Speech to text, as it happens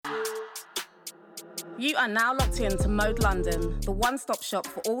You are now locked in to Mode London, the one-stop shop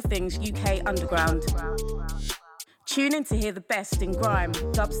for all things UK underground. Tune in to hear the best in grime,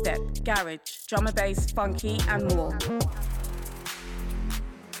 dubstep, garage, drum and bass, funky and more.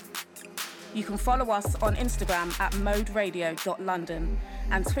 You can follow us on Instagram at moderadio.london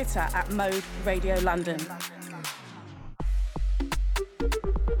and Twitter at Mode Radio London.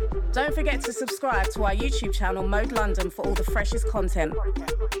 Don't forget to subscribe to our YouTube channel Mode London for all the freshest content.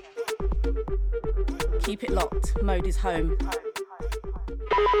 Keep it locked, Mode is home.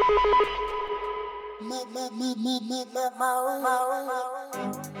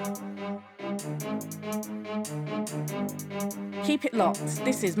 Keep it locked,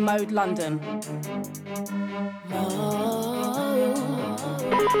 this is Mode London.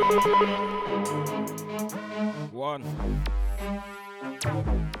 One.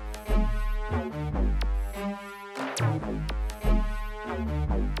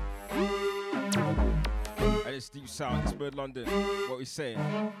 And it's Deepsound, it's Mode London. What we saying?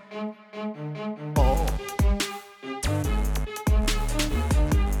 Oh.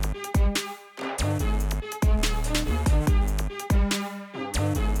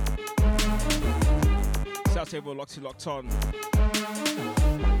 South Table locked on.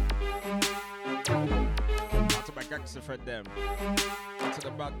 Out to my gangster friend them. Out to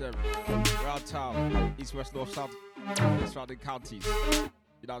the band them. Round town. East, west, north, south. Surrounding counties.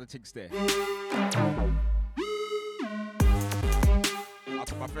 You know the things there. Out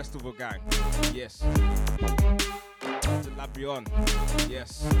to my festival gang. Yes. Out to Labrion.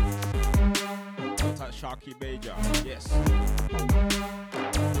 Yes. Out to Sharky Major. Yes.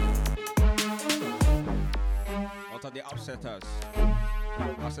 Out to the upsetters.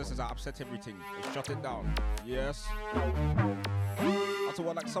 Upsetters that upset everything. They shut it down. Yes. Out to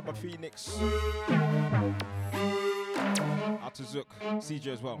one like Summer Phoenix. Out to Zook, CJ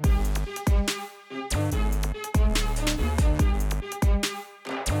as well.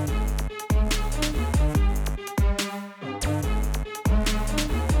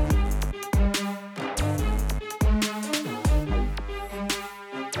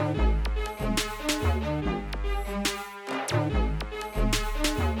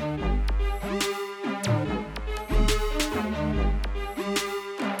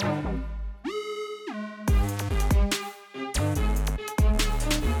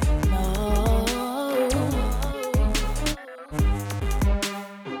 Oh.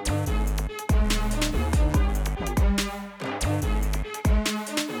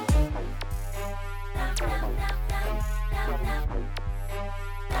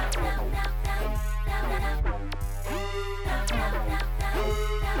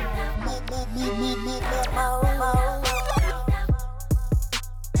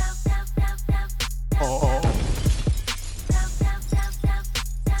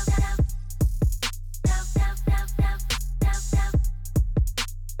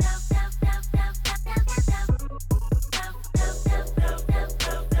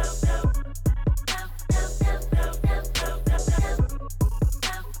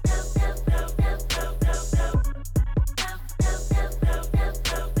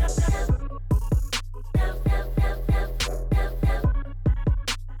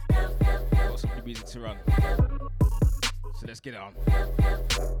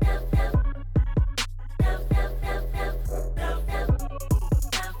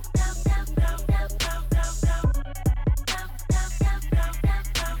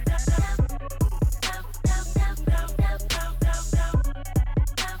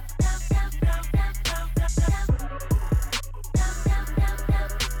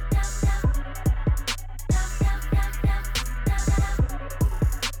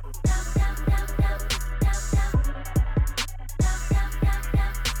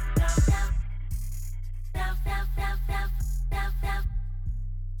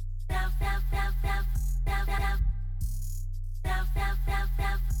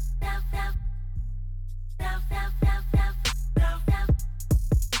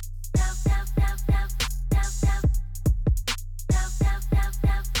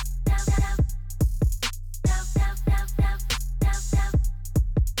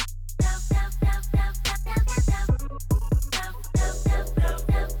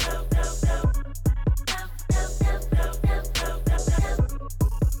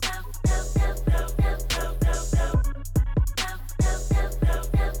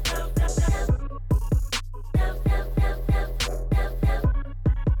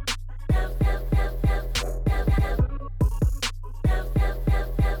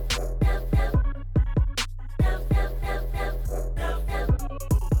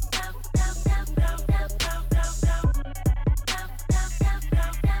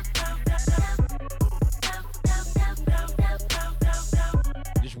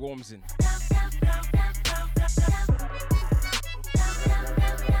 Storms in.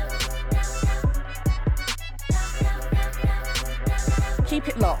 Keep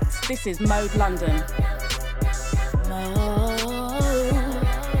it locked. This is Mode London.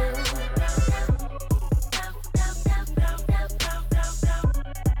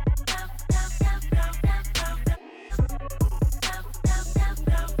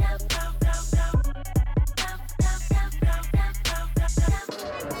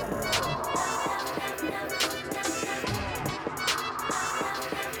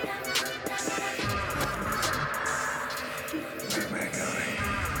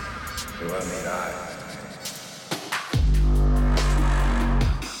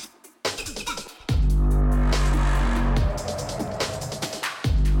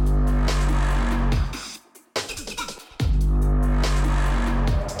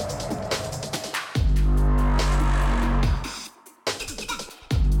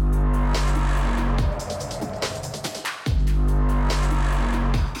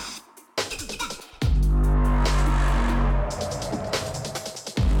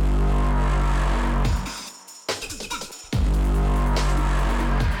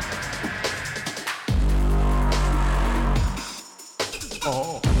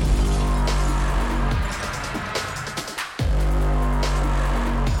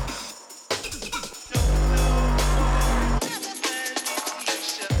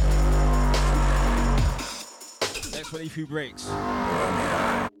 Few breaks.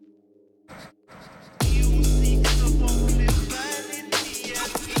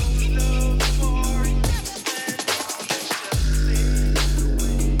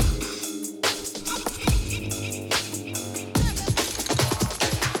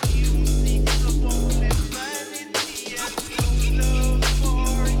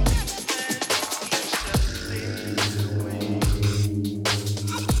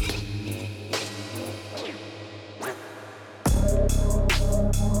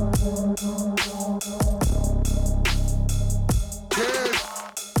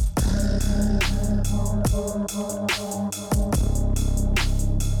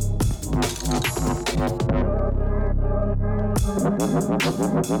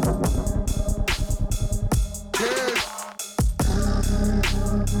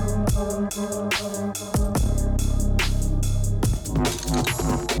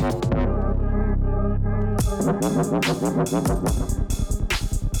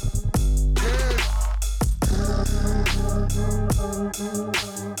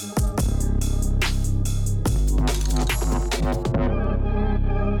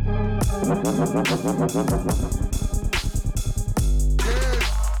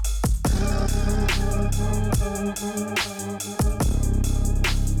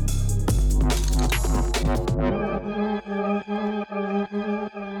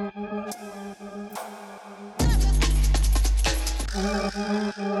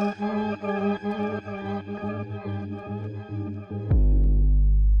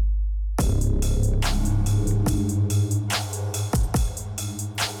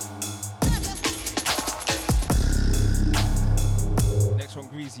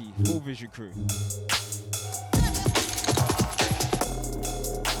 Crew.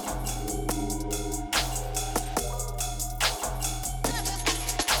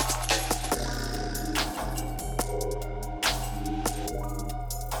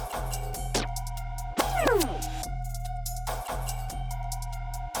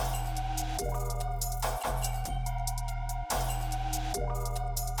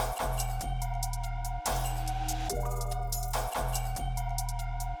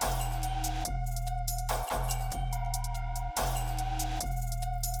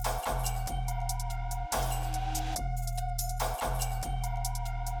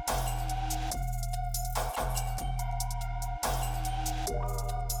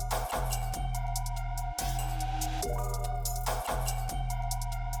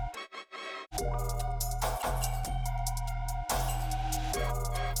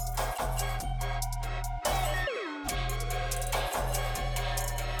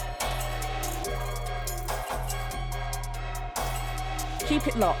 Keep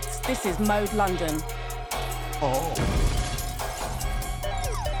it locked. This is Mode London. Oh.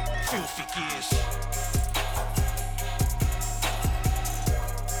 Filthy gears.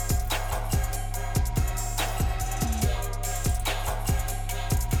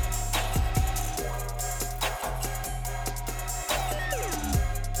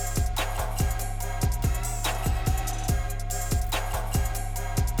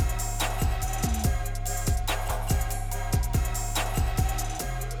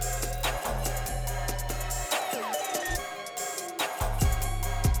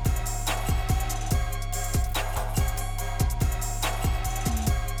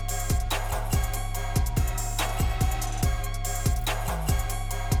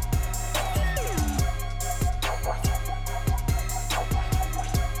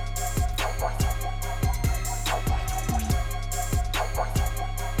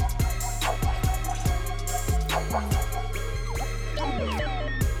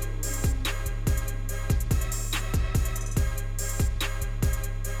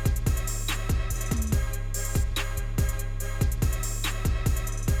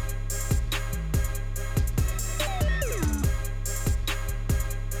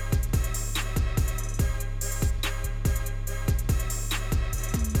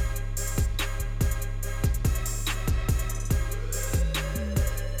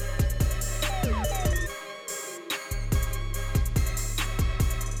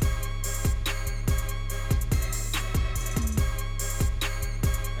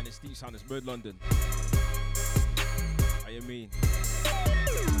 Deepsound, it's Mode London. How you mean?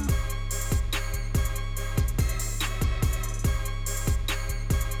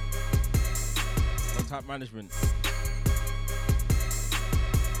 One type management.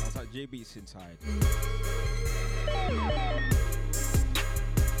 One type J Beats inside.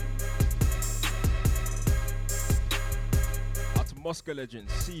 Out to Moscow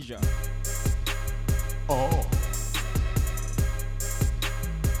legends, Seizure. Oh.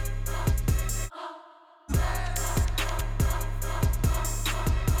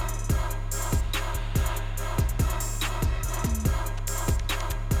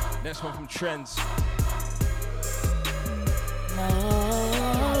 Next one from Trends.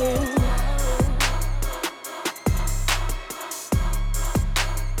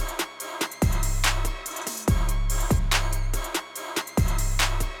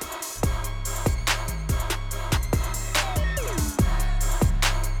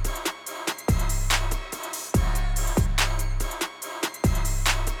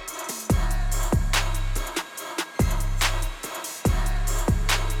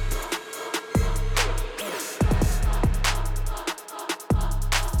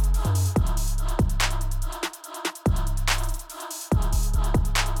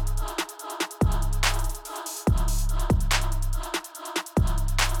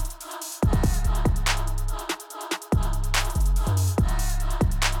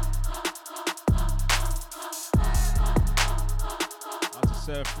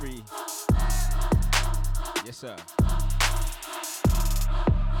 Free. Yes, sir.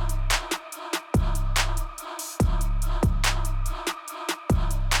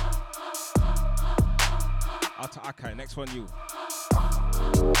 Out to Akai, next one you.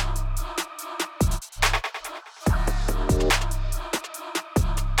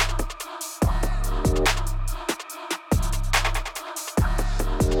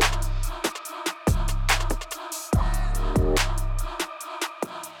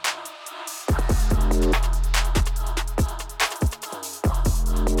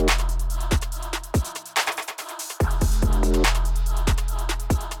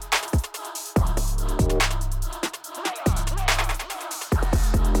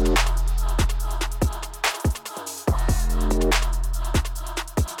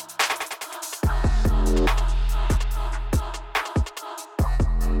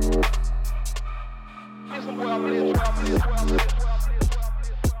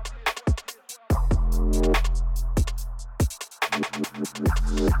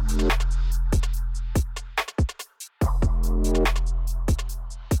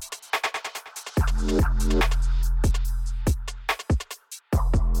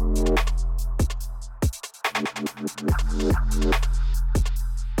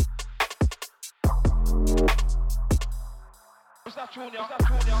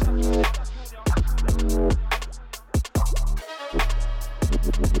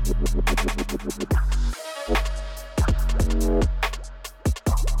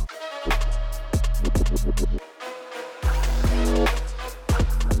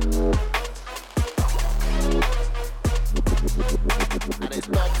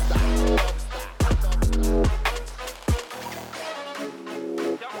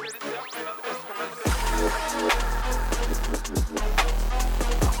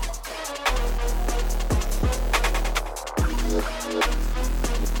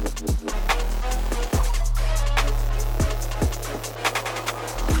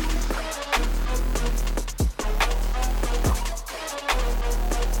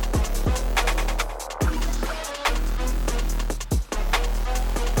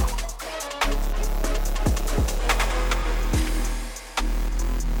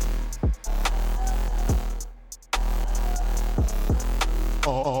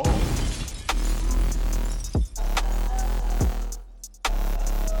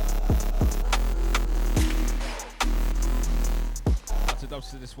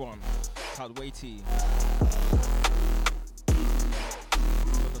 To this one, called Weighty. On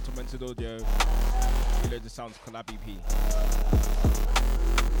the Tormented Audio, Reload the Sounds collab EP.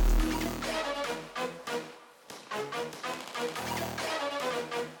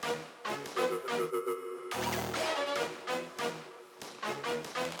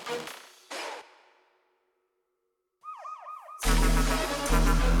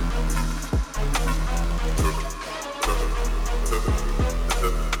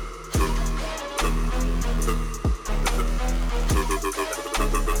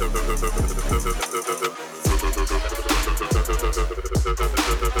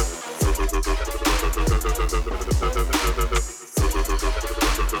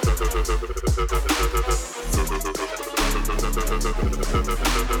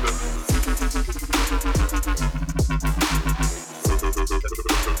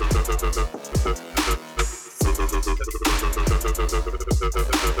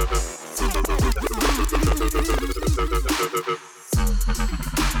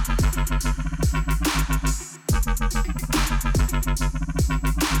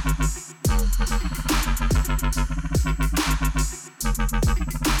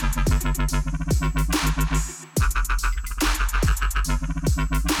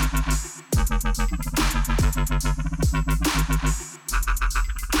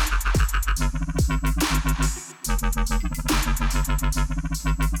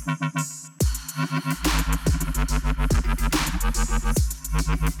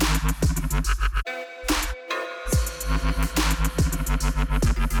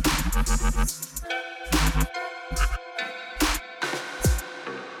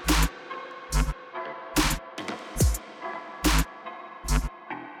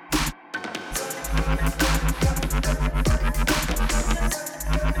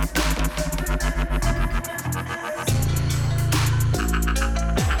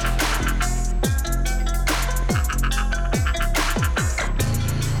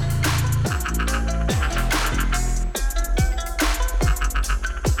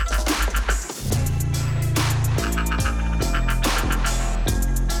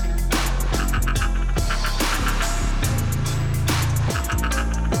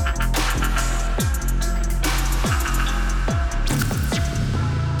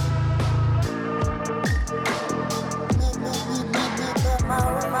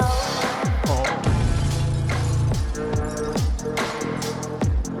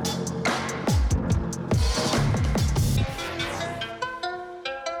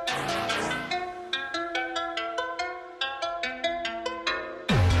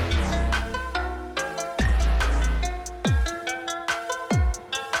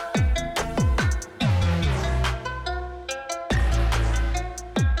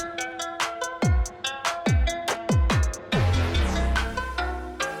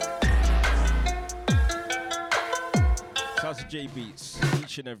 J Beats,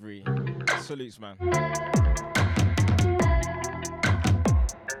 each and every. Salutes, man.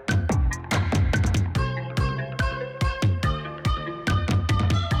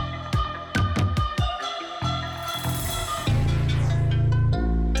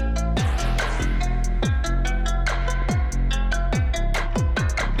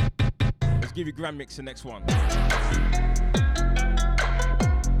 Let's give you Grand Mix the next one.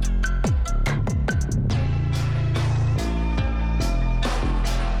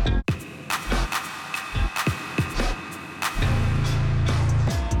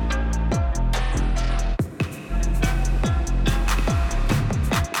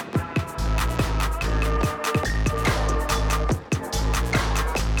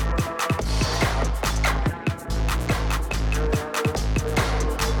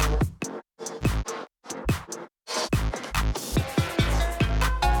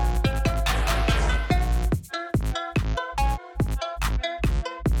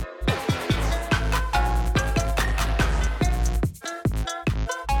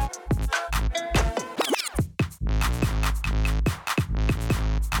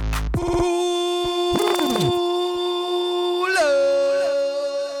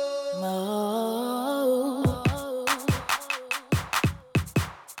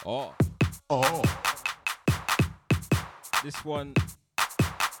 This one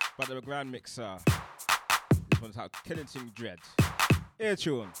by the Grand Mixer. This one's out Killington Dread. Ear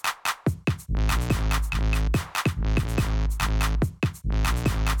tune.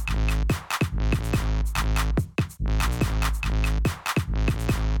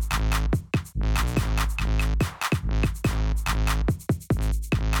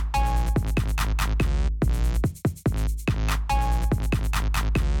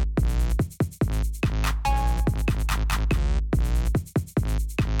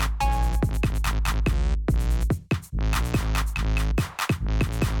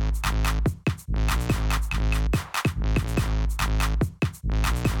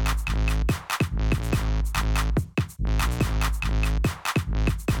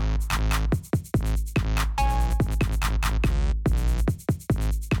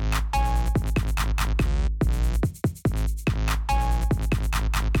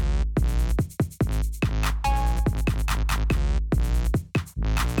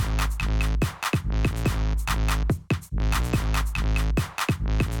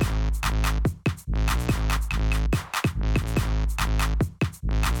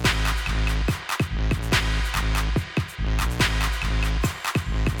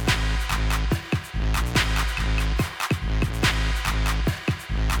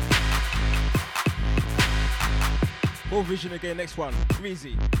 Full Vision again, next one.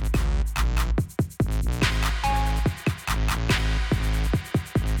 Greasy.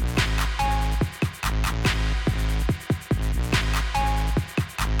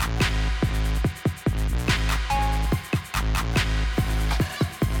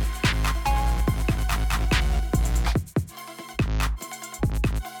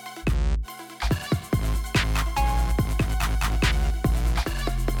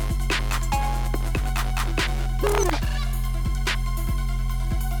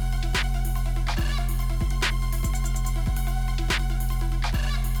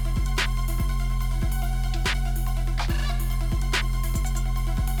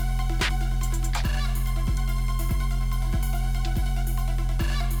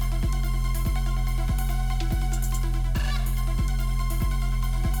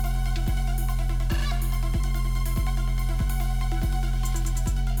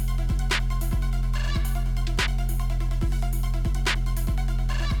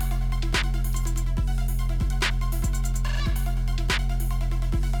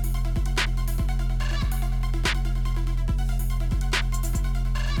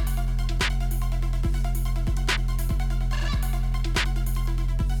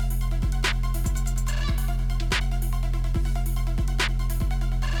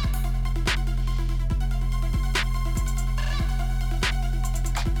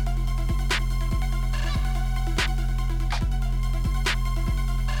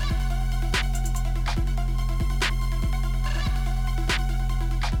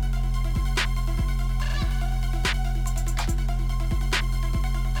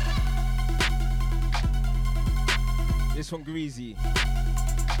 From Greasy.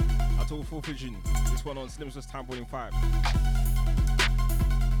 I told Full Vision. This one on Slim's was Time Volume 5.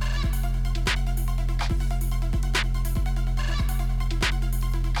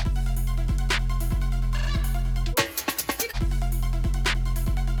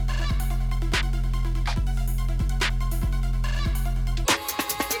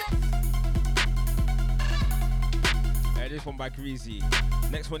 And this one by Greasy.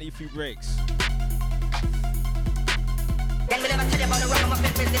 Next one, E3 Breaks.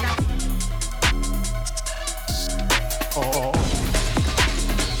 Oh.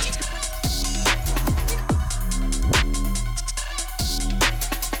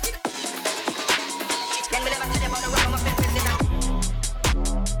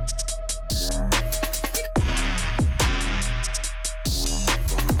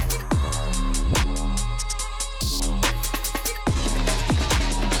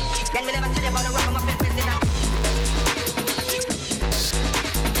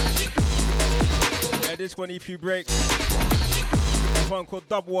 This one, if you break, this one called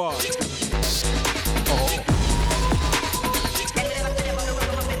Dub War. Oh.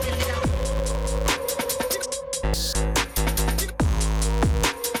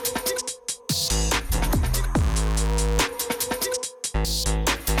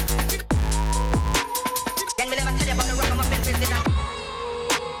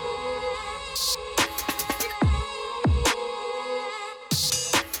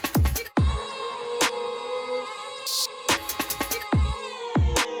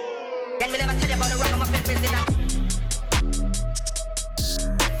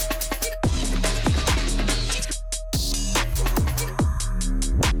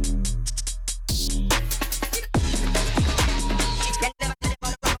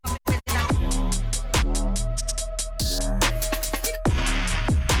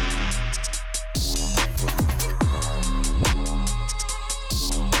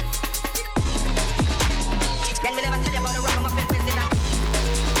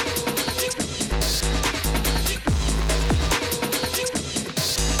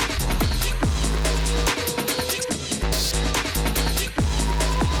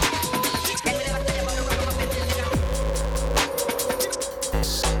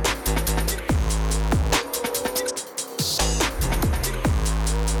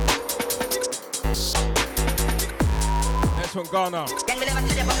 From Ghana.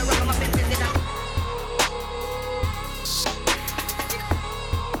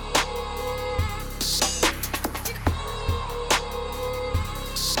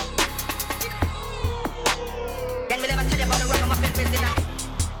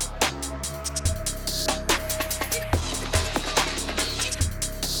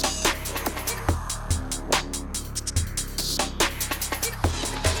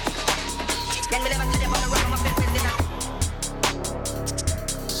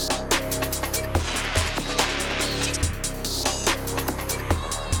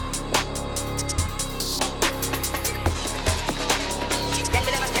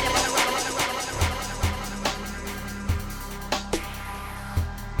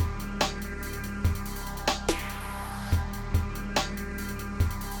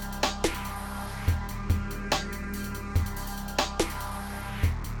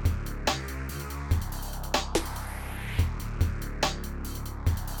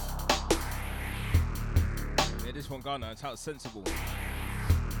 Ghana. It's out Sensible.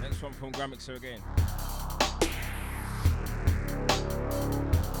 Next one from Gramixer again.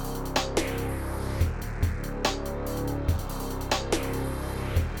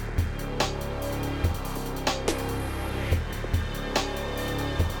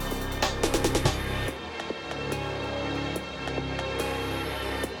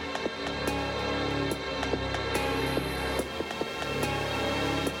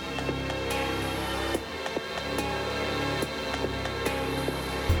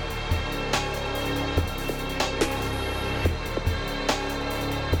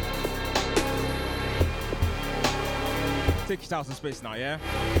 Take it out of space now, yeah?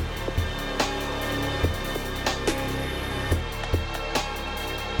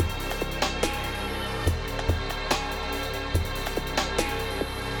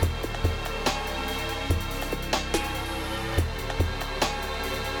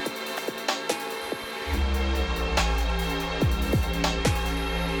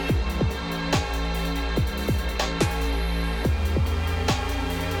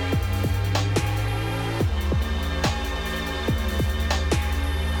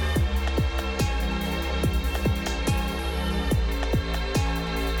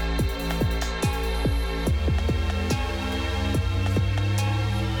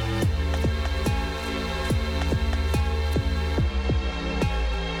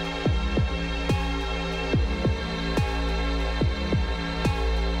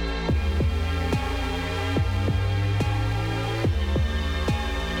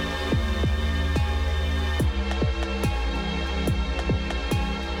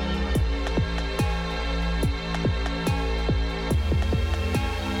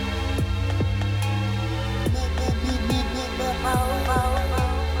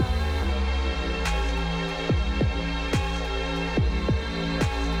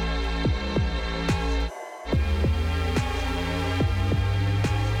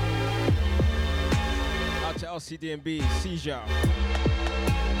 LCD&B, Seizure.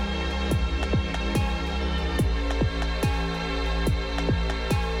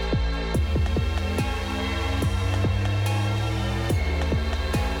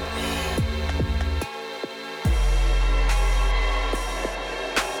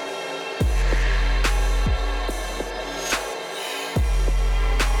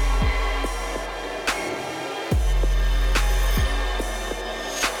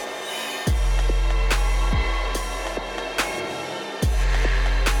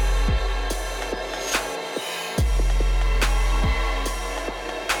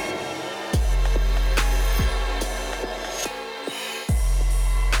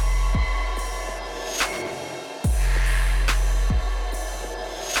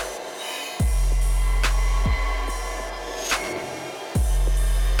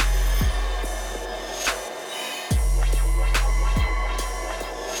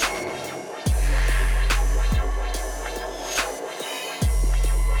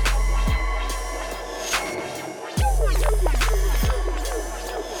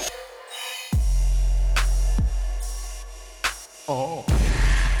 Oh.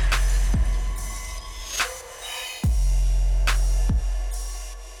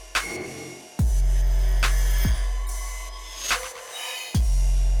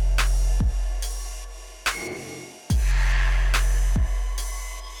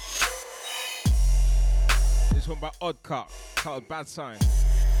 This one by Odd Cut, called Bad Sign.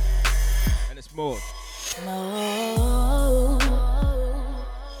 And it's more.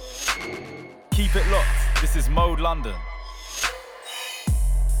 Keep it locked. This is Mode London.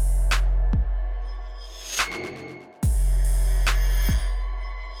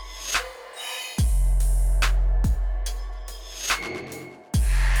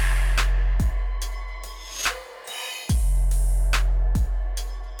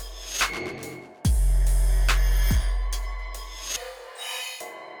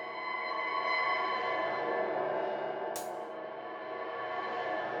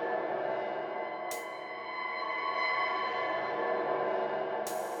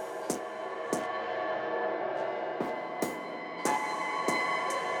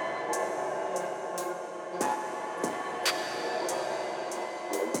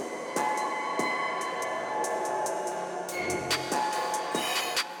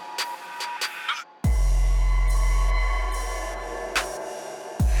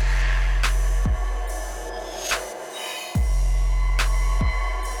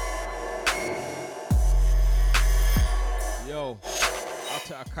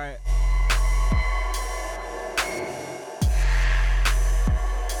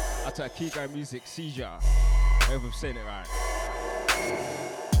 Out to Akigo Music, Seizure. I hope I'm saying it right.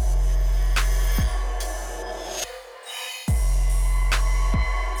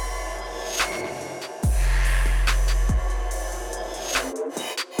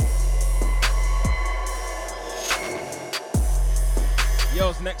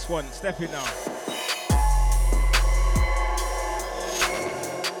 one. Step in now.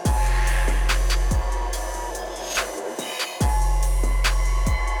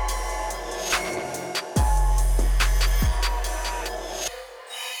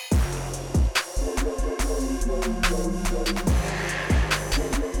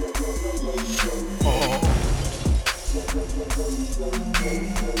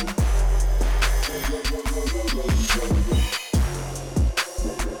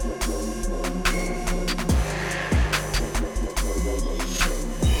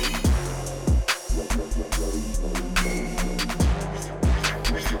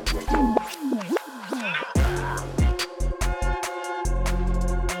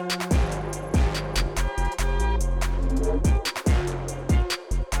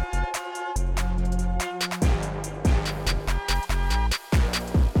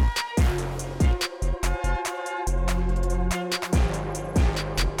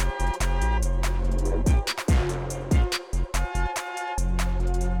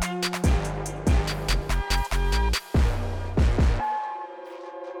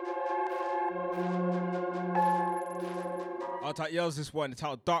 Yells this one, it's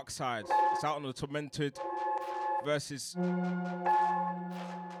out Dark Side. It's out on the Tormented versus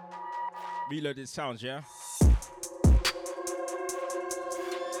Reloaded Sounds, yeah?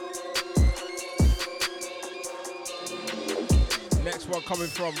 Next one coming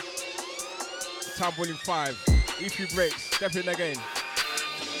from Town Volume 5. E3 Breaks, step in again.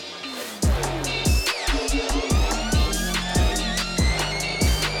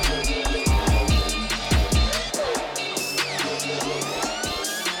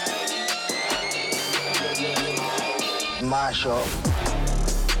 Mash up.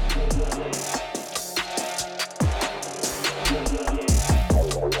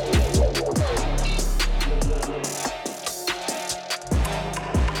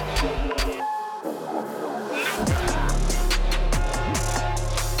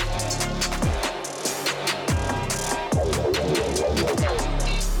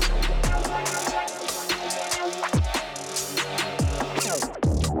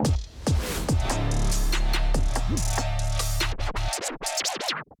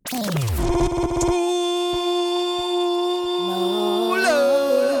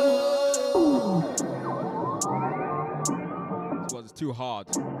 Too hard.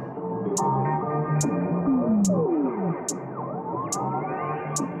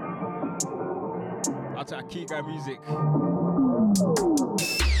 Out to Akiga Music. I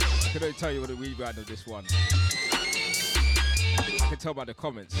can only tell you what the rebrand of this one. I can tell by the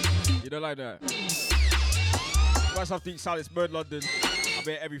comments. You don't like that? First off, Deepsound, it's Bird London. I'm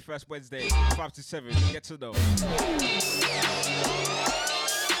here every first Wednesday, 5 to 7. Get to know.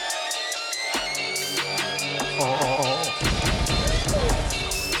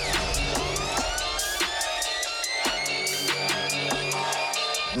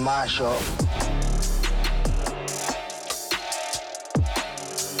 Mash up.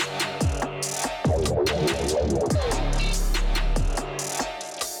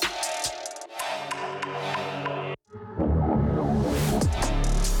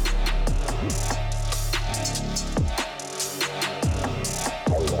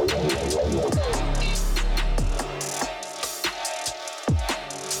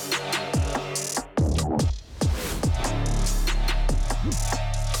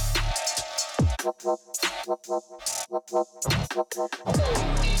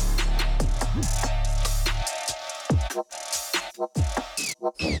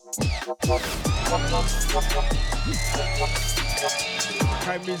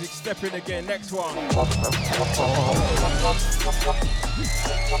 Kind music, step in again. Next one.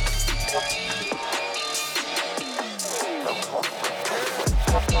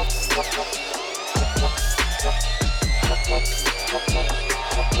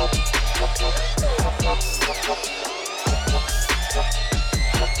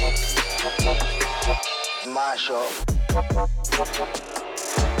 Mash up.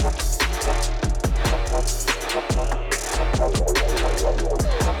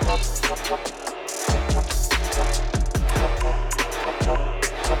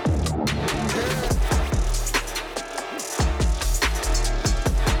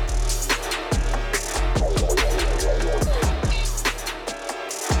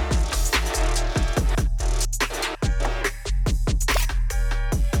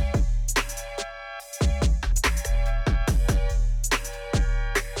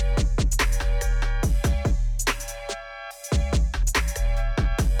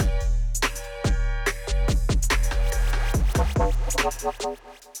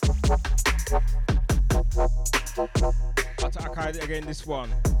 tried it again, this one.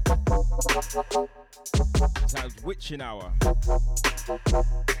 That was Witching Hour.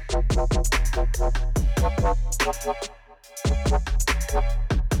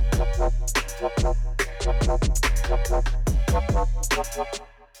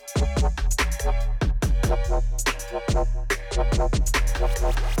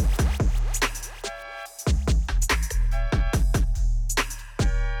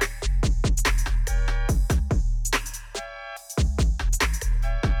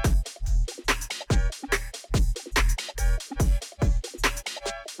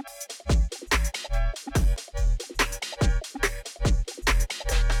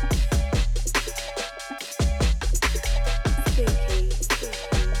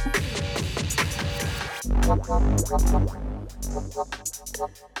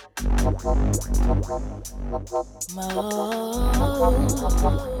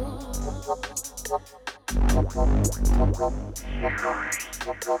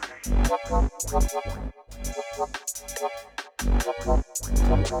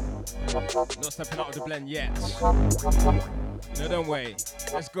 Not stepping out of the blend yet. No, don't wait.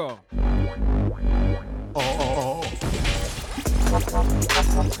 Let's go.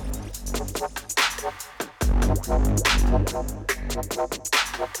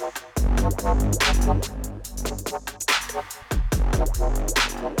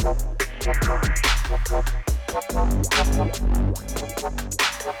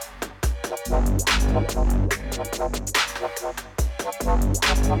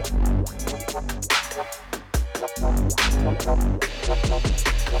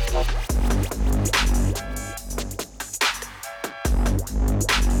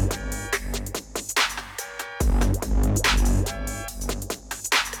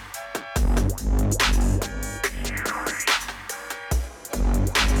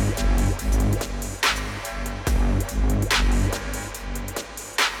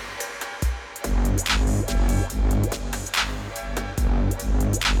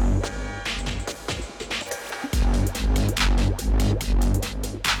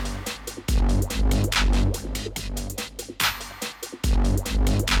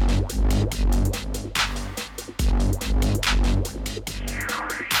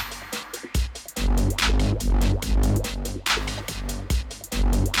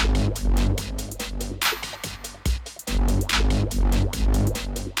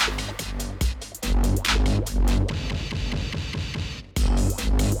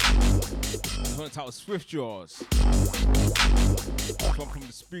 Swift Jaws. This one from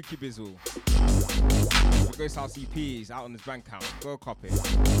the Spooky Bizzle. The Ghost House EP is out on his bank account. Go copy.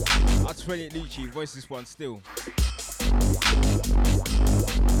 I'll 20 Lucci, voice this one still.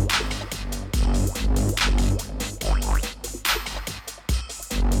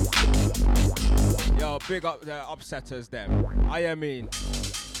 Yo, big up the upsetters them. I mean.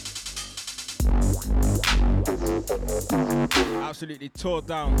 Absolutely tore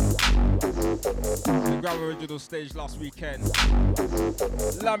down the Grand Original stage last weekend.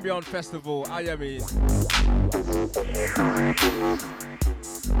 Lambion Festival, I mean.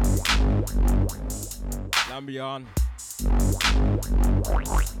 Lambion.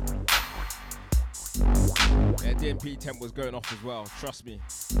 Yeah, DMP temp was going off as well, trust me.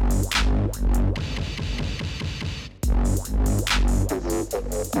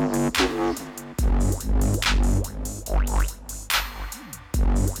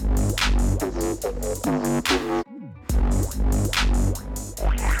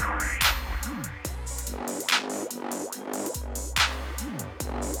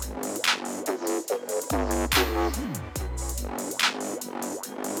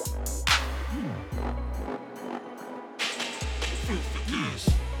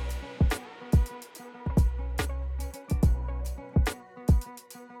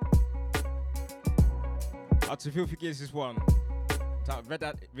 To Filthy Gears this one. It's out Red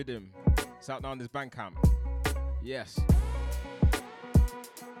Hat Rhythm. It's out now on this Bandcamp. Yes.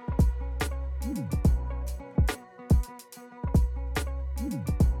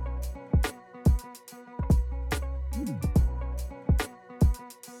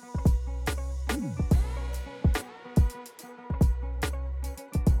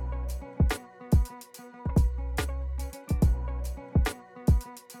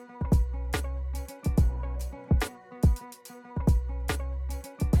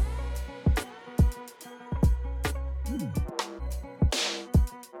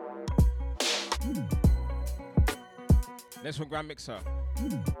 Next one, Grand Mixer.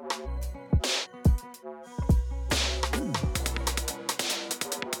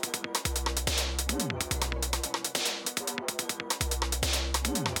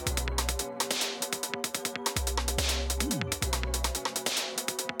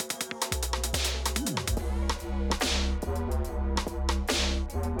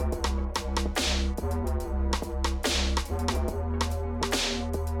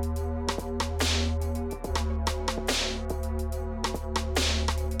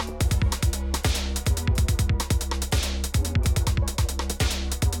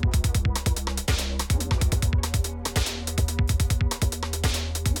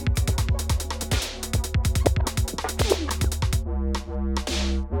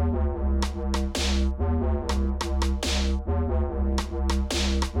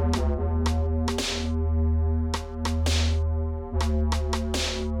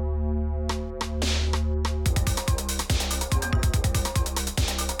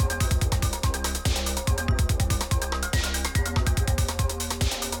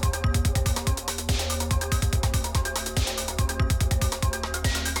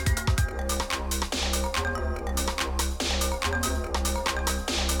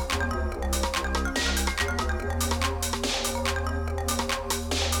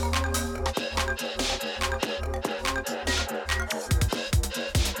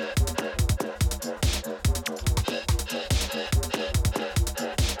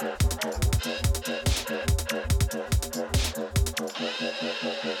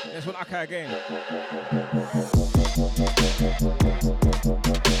 Next one, Aka again.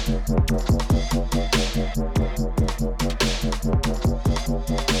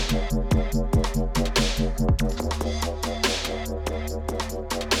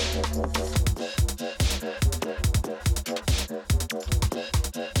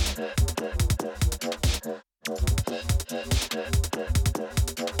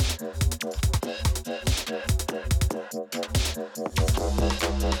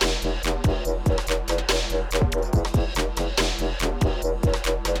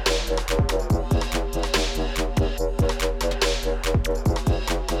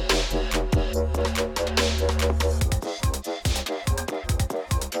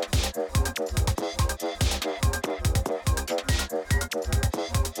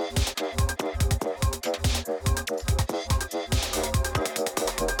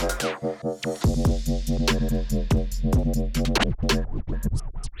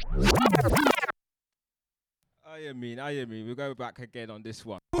 I mean, we'll go back again on this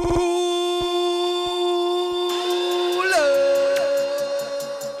one.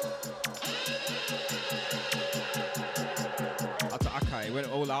 After Akai, he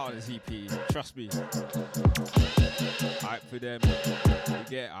went all out on his EP. Trust me. Hype for them. You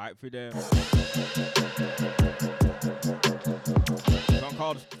get hype for them. Song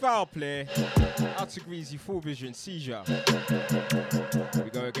called Foul Play. Out to Greasy, Full Vision, Seizure. We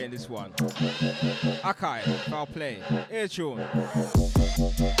go again this one. Akai, Foul Play, Air Tune.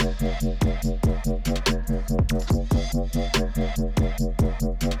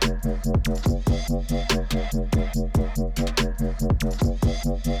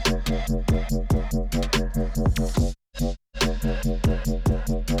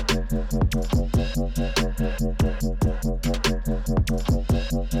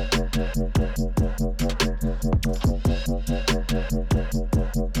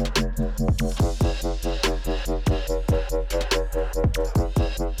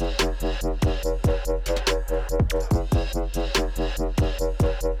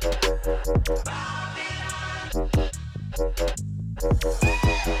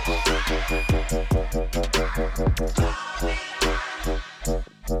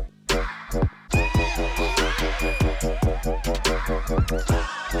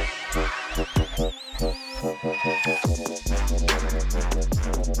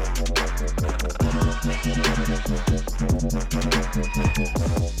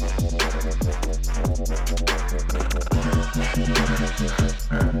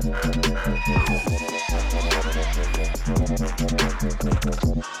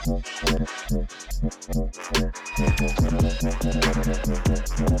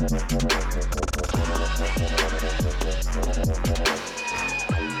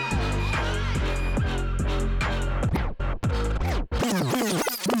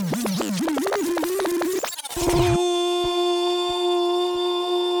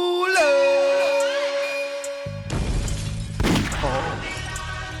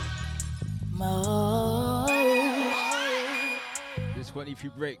 Few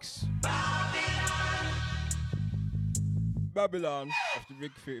breaks. Babylon of the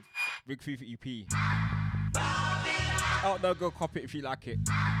Rig FIFA EP. Out there, go copy it if you like it.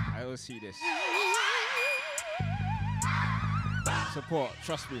 I always see this. Support,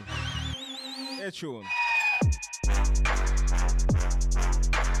 trust me. Air tune.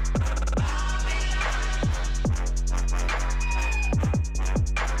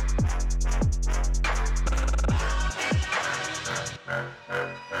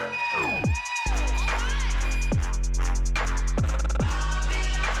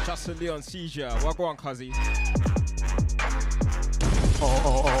 Justin Leon Seizure, what go on, cuzzy?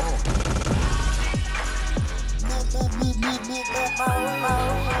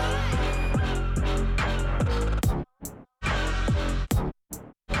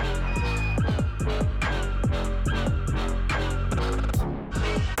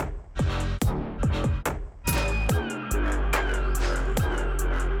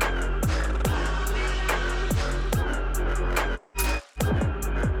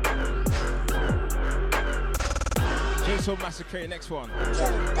 So Massacre, next one.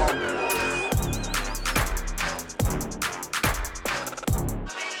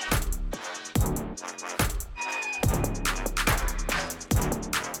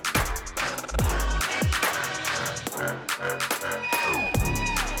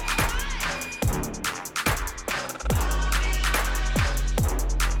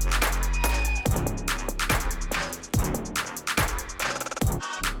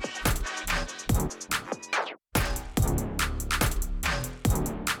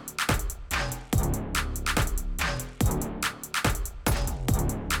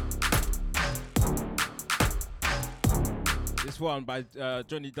 one by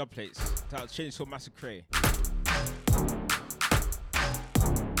Johnny Dubplates. That's Chainsaw Massacre.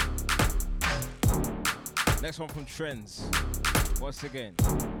 Next one from Trends. Once again.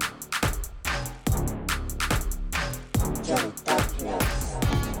 Johnny Dubplates.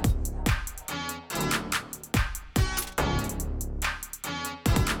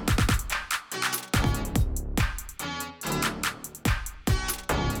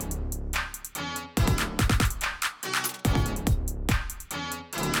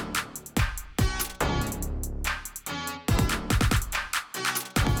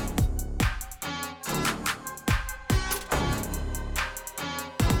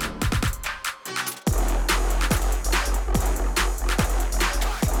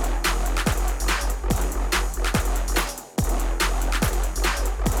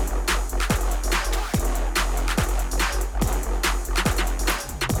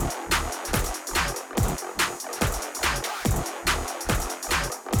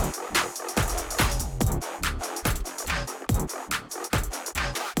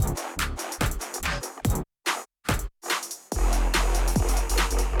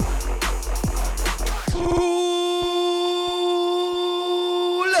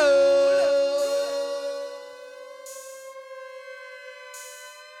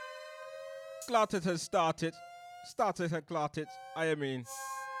 Glarted has started. Started and glarted. I mean,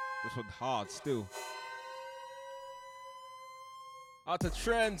 this one hard still. Out of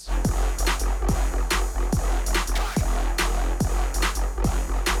Trends.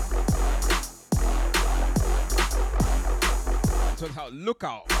 This one's out.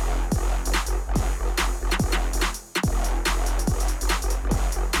 Lookout.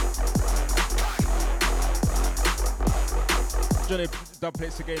 Johnny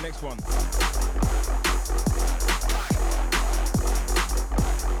Dubplates again. Next one.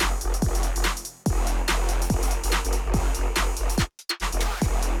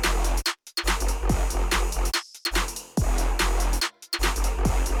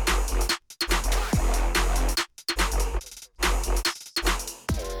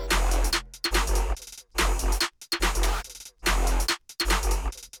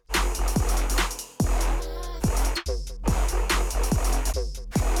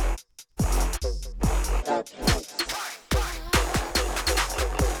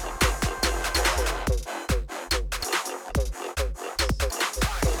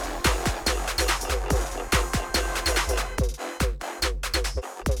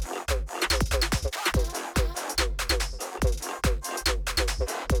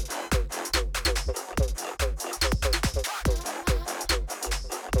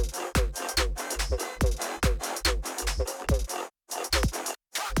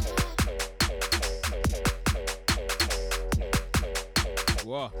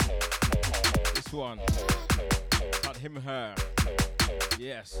 Whoa. This one. Not him, her.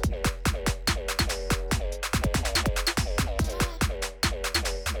 Yes.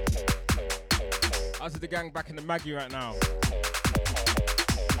 Out to the gang back in the Maggie right now.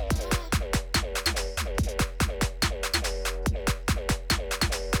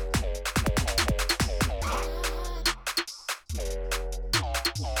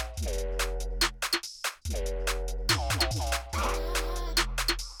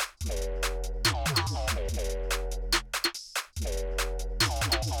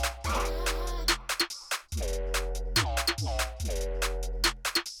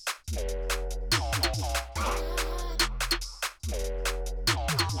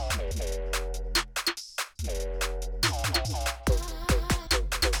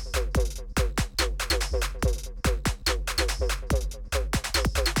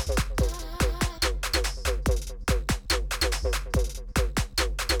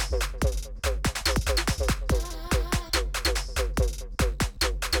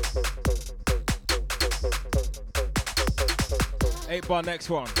 Bar next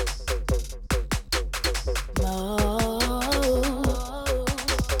one.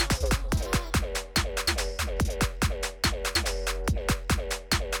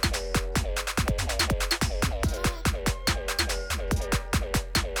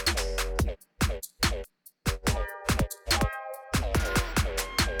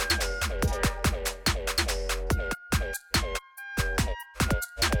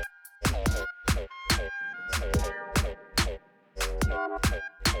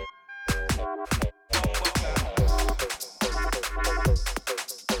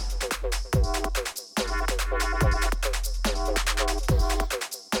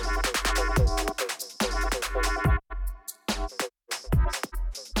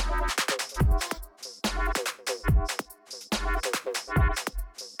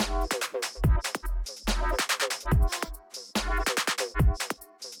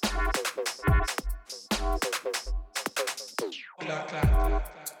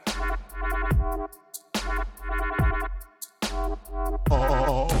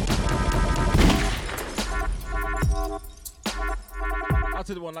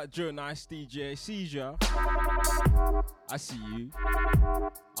 to the one like Joe Nice, DJ, Seizure. I see you.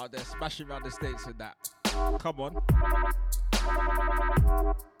 Out there smashing around the States with that. Come on.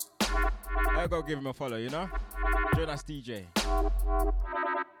 I gotta give him a follow, you know? Joe Nice DJ.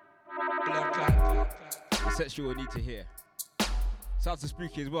 The set you will need to hear. Shout out to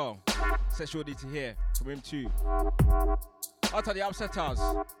Spooky as well. Set you will need to hear from him too. Out to the Upsetters.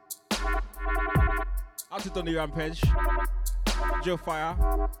 Out to Donny Rampage. Joe Fire.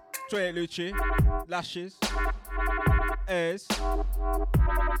 28 Lucci. Lashes. Airs. I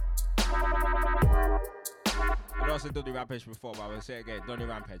know I said Donny Rampage before, but I will say it again. Donny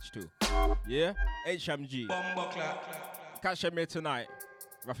Rampage too. Yeah? HMG. Catch them here tonight.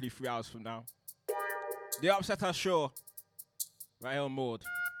 Roughly 3 hours from now. The Upsetter Show. Right here on Maud.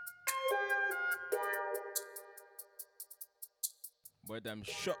 Boy, them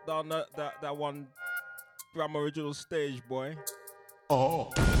shut down that one Bram original stage, boy. Oh.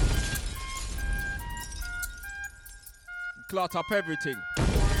 Clot up everything.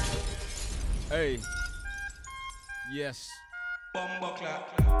 Hey. Yes. Bomba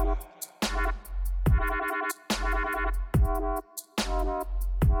clap.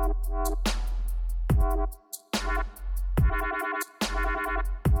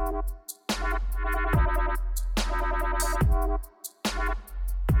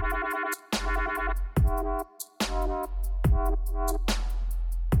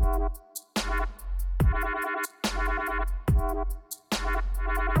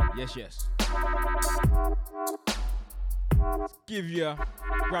 Yes, yes. Let's give you a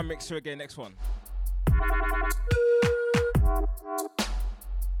Grand Mixer again, next one.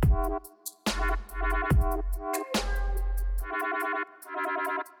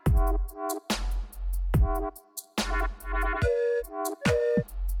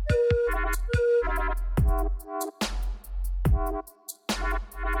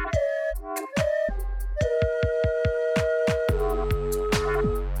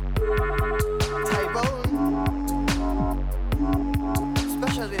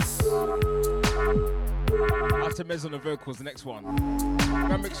 Mez on the vocals, the next one.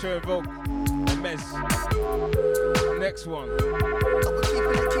 Grand Mixture and Mez. Next one. We're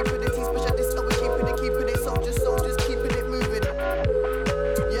keeping it, specialist. We're keeping it, soldiers, keeping it moving.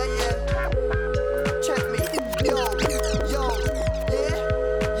 Yeah. Check me. Yo,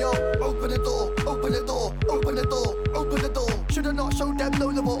 yeah. Yo, open the door. Should've not showed them no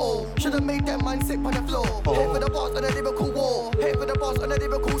level all. Should've made them man sit on the floor. Here for the boss on a lyrical war. Here for the boss on a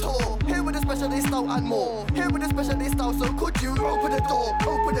lyrical tour. Here with the specialist style and more. Here with the specialist style, so could you open the door?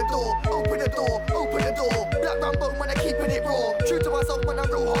 Black Rambo when I'm keeping it raw. True to myself when I'm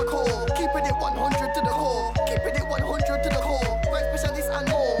real hardcore. Keeping it 100 to the core. Right specialist and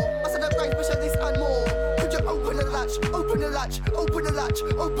more. I said I'm right specialist and more. Could you open the latch?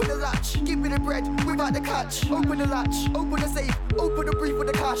 Give me the bread without the catch. Open the latch, open the safe, open the brief with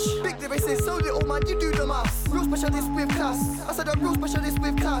the cash. Big lyricist, so little man, you do the maths. Real specialist with class. I said I'm real specialist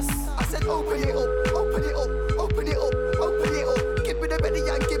with class. I said open it up. Give me the ready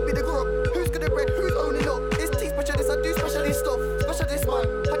and give me the grub. Who's gonna bread? Who's owning up? It's T specialist, I do specialist stuff. Specialist man,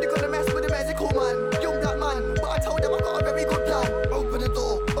 how you gonna mess with the magical man? Young black man, but I told them I got a very good plan. Open the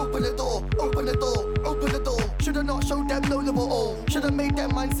door. Should've not showed them no level all. Should've made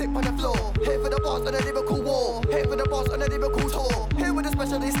them man sit on the floor. Here for the boss on a lyrical war. Here for the boss on a lyrical tour. Here with the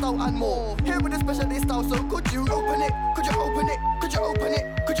specialist style and more. Here with the specialist style, so could you open it? Could you open it?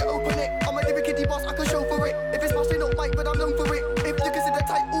 I'm a lyric kitty boss, I can show for it. If it's smashing up mic, but I'm known for it. If you consider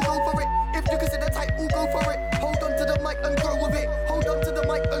tight, we'll go for it. Hold on to the mic and grow with it.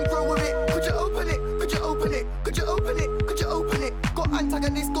 Could you open it? Got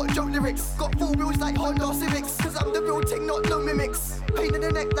antagonists, got joke lyrics. Got 4 wheels like Honda Civics. Cause I'm the real thing, not no mimics. Pain in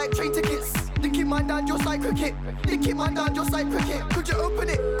the neck like train tickets. Linking mine down your side cricket. Could you open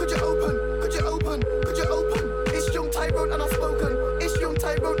it? It's young Tyrone and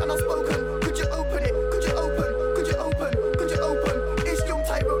I've spoken. Could you open it? It's young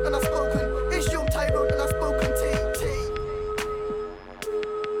Tyrone and I've spoken. T.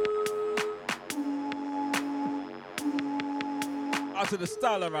 Out to the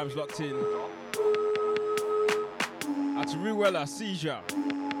Styler Rams locked in. Out to Ruella, Seizure.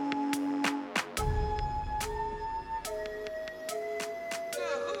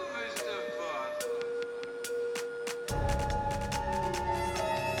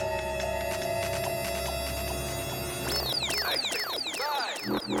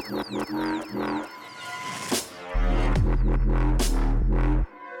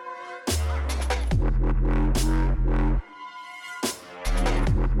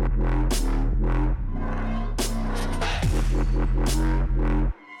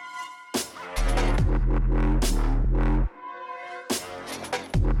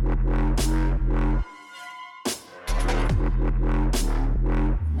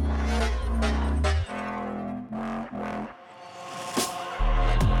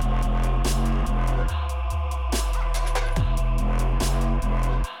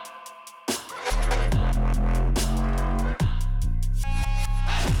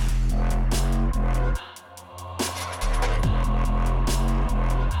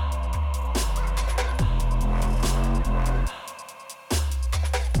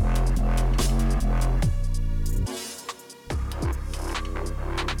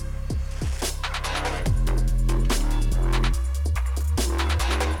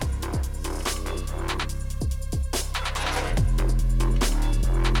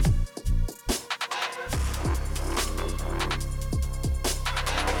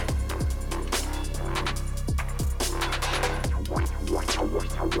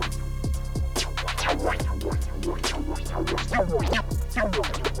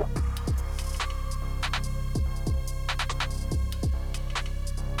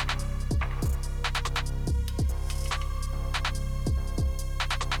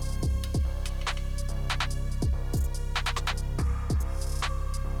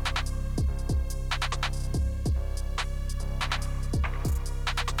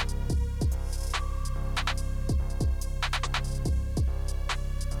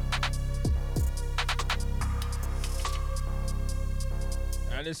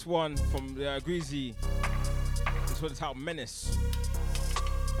 And this one from Greasy, this one is titled Menace.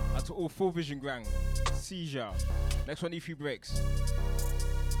 Out to all Full Vision Gang, Seizure. Next one, E3 Breaks.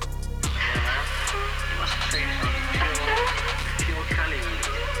 Pure Cali.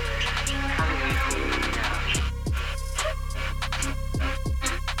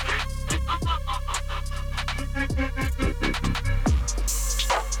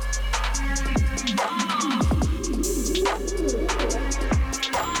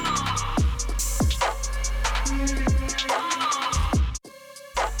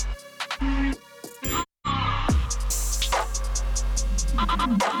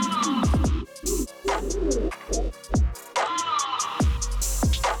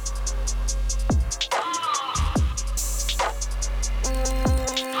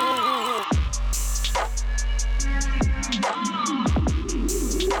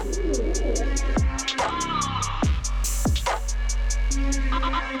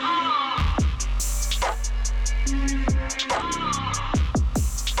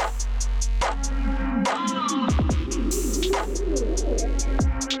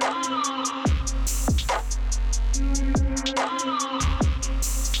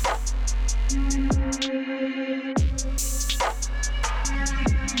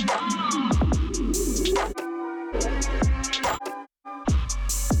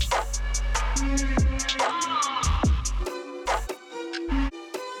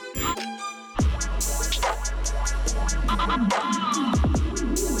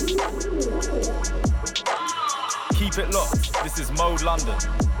 Keep it locked. This is Mode London.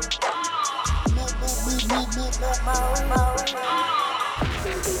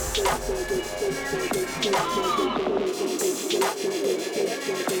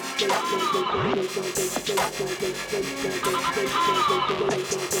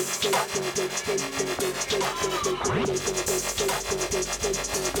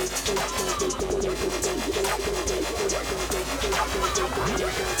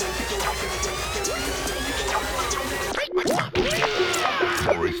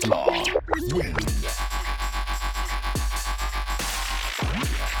 Forest Law wins.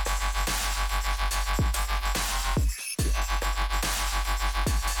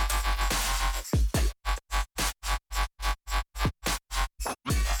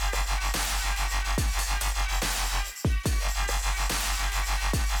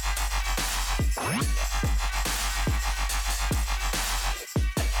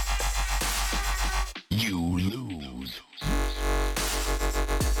 You lose.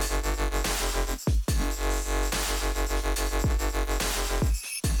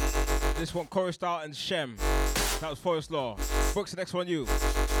 This one, Chorus Star and Shem. That was Forest Law. Brooks, the next one, you.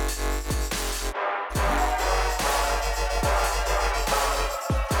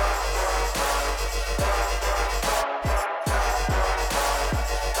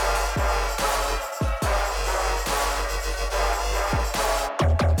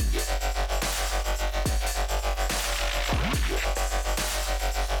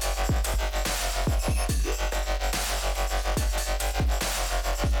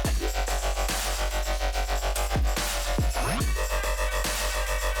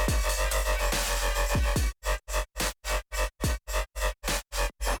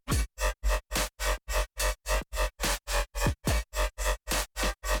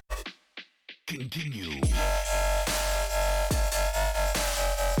 continue.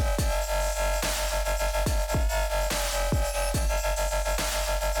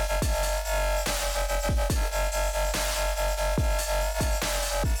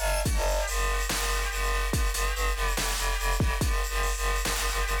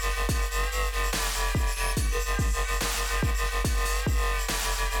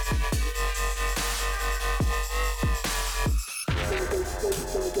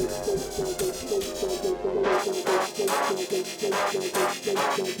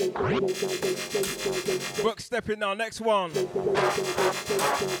 Book stepping now, next one.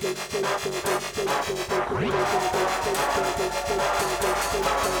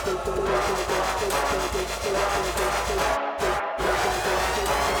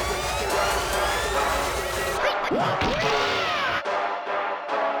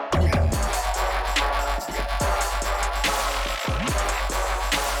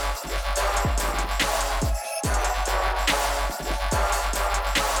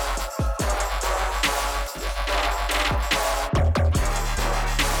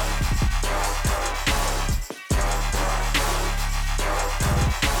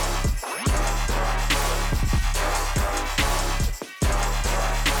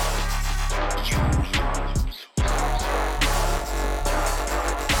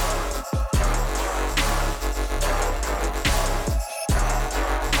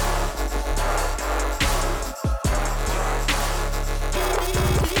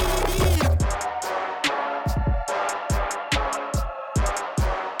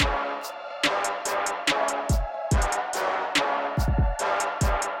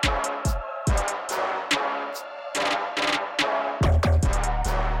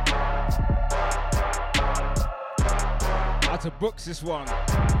 To books this one.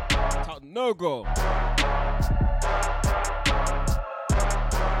 No go.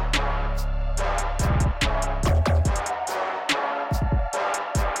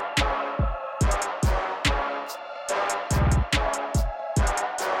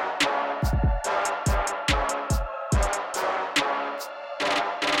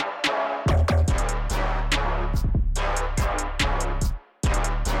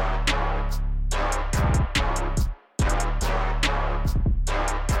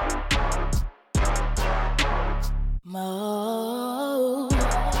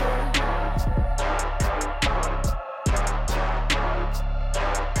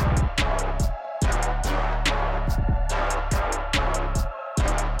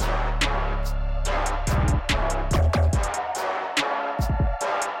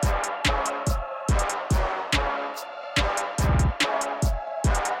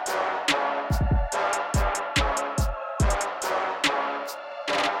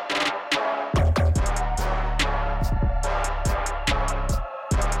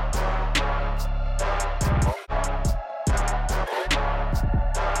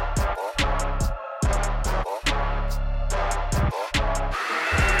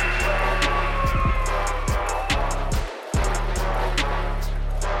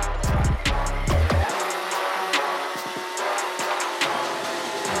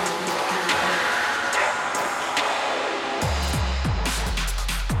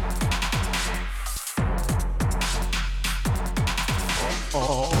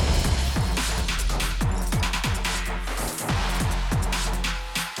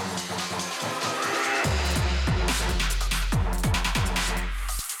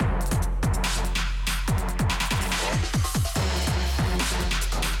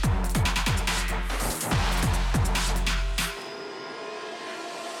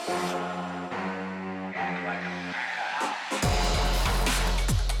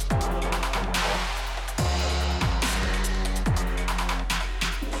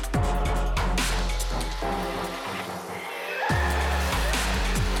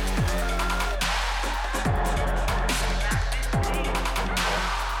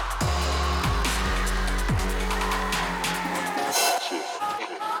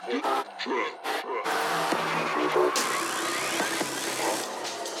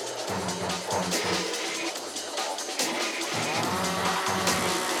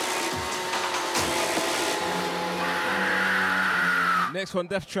 Next one,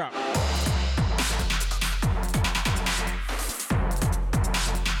 Death Trap.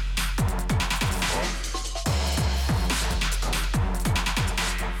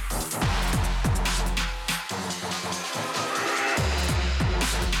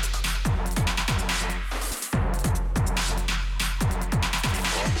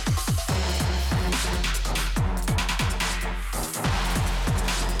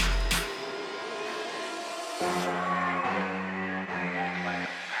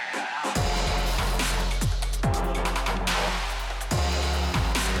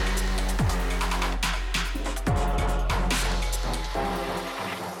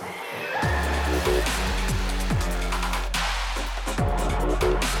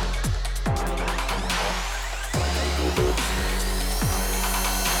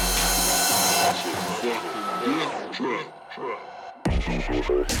 How's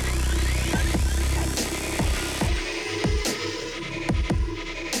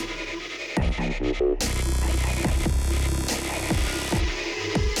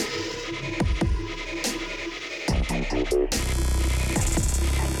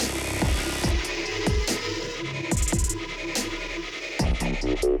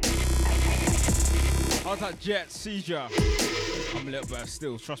that jet seizure? I'm a little bit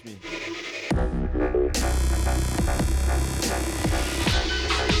still, trust me.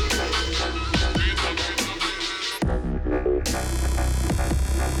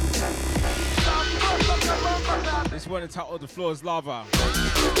 This one entitled The Floor is Lava.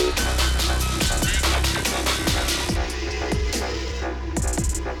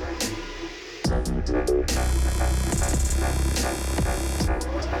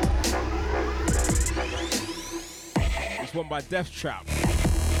 This one by Death Trap.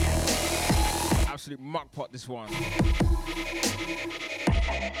 Absolute muck pot, this one.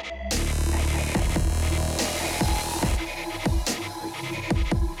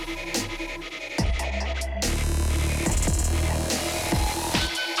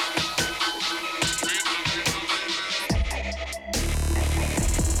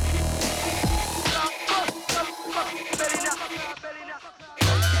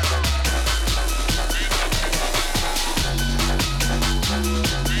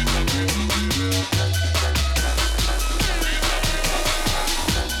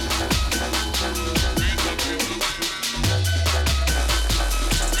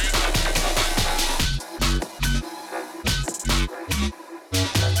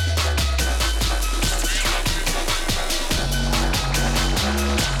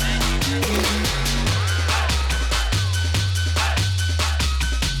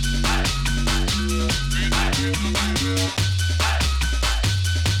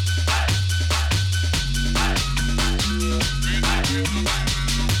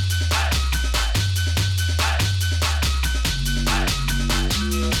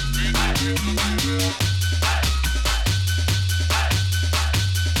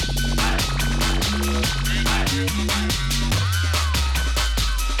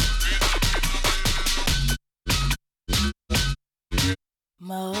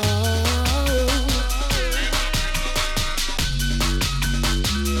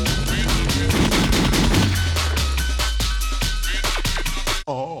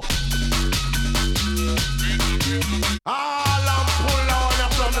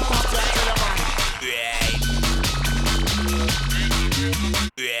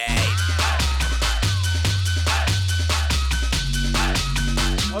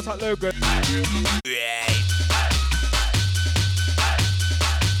 What's that logo?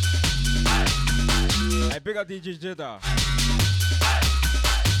 Hey, big up DJ Jidda.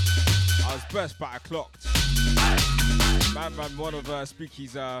 I was best, but I clocked. Man, one of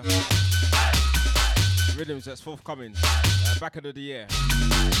Spooky's rhythms that's forthcoming. Back end of the year.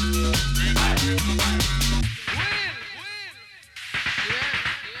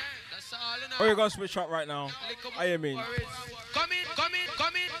 Oh, you're gonna switch up right now. I mean.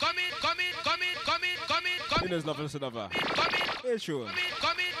 Winners love us another. Yeah, sure.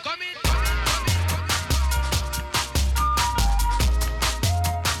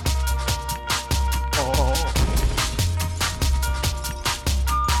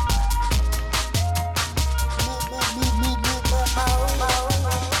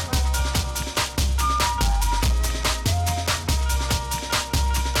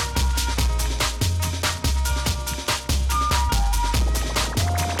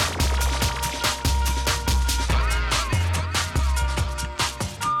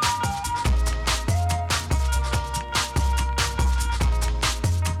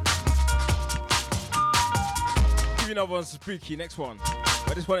 Another one's spooky, next one.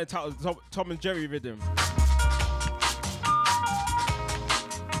 But this one entitled Tom and Jerry Rhythm.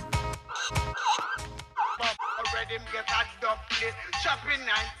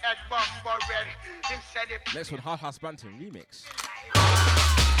 Next one, Hard House Bantam remix.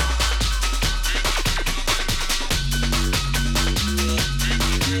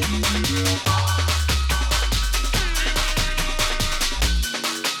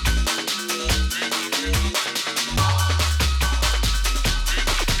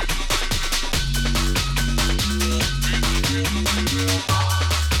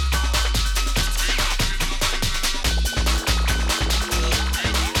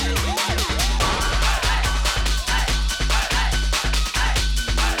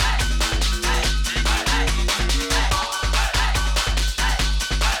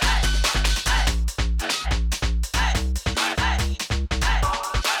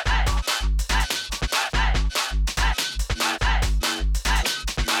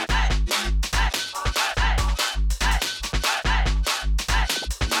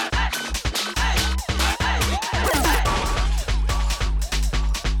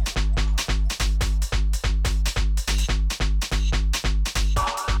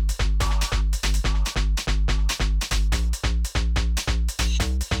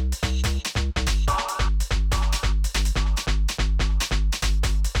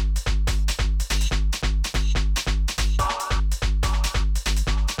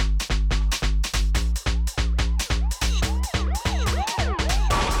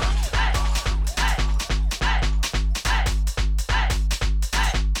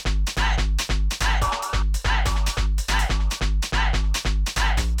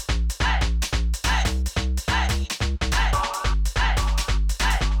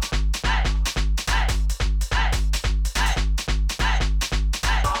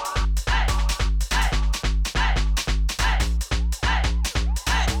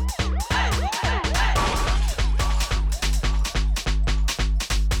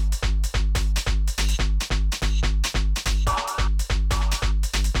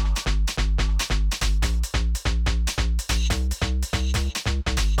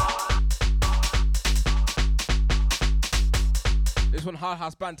 This one, Hard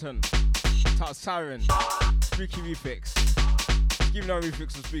House Banton. Titled Siren. Spooky Refix. Give me no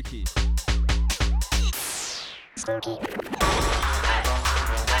refix of Spooky. Spooky.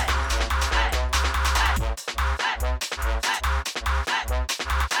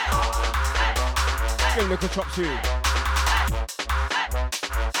 Give me a chop too.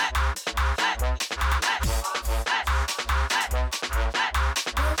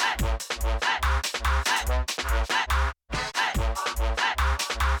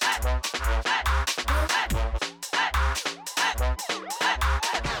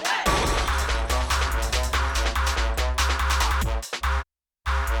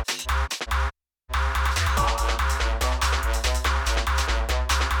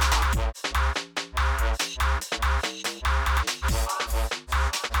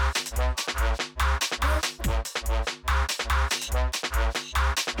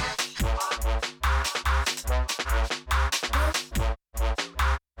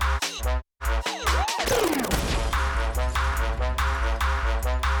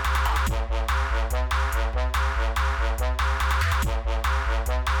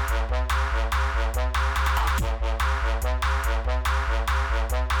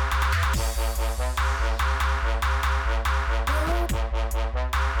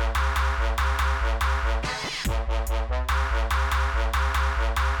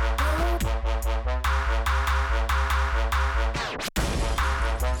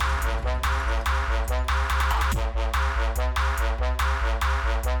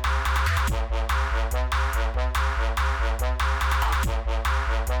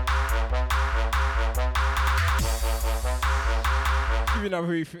 Another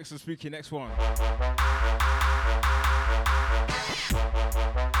refix of Spooky, next one.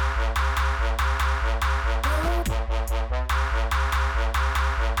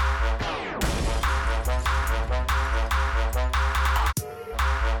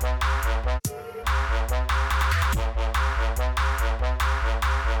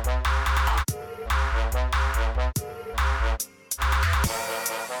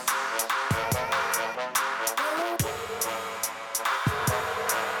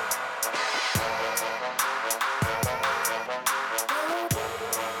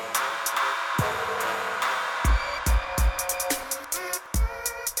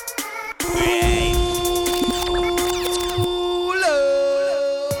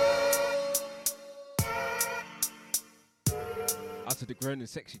 The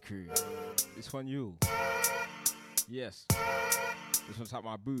sexy crew. This one you. Yes. This one's like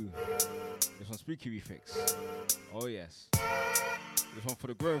my boo. This one's Spooky Refix. Oh yes. This one for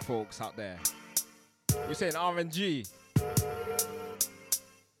the grown folks out there. You're saying R&G.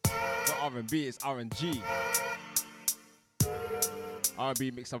 Not R&B, it's R&G.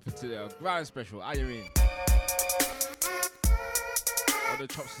 R&B mixed up into the grand special. How you mean? All the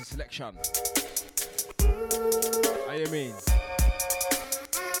chops and selection. How you mean?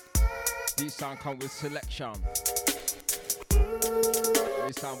 Deepsound come with selection.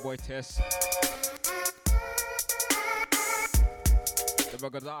 Deepsound boy test. The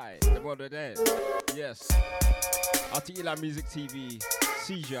bugger die. The brother dead. Yes. Out to Eli Music TV.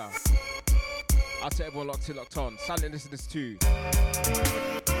 Seizure. Out to everyone locked on. Silent listeners too.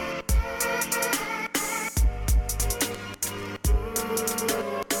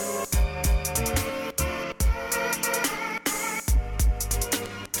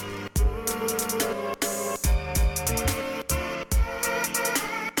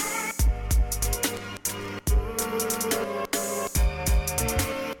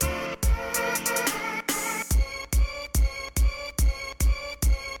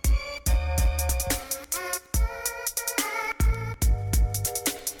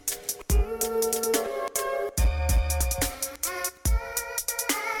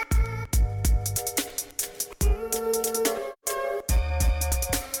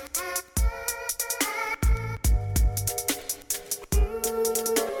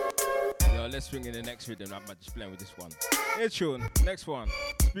 Swing in the next rhythm, I'm just playing with this one. Hey tune, next one,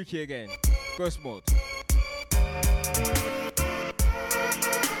 Spooky again, Ghost Mode.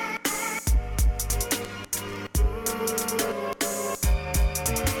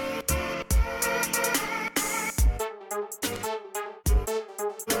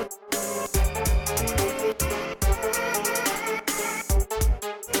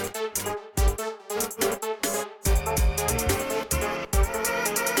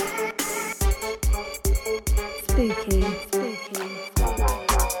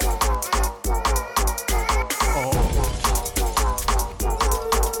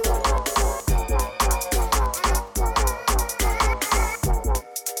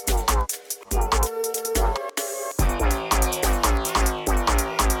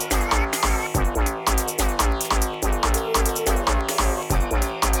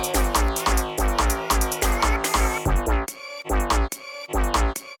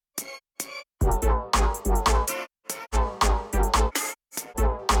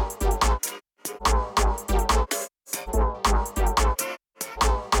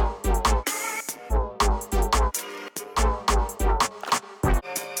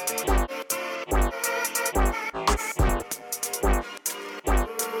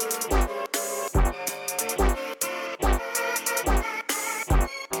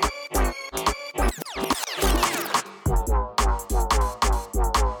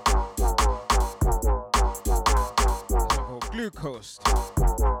 Ghost.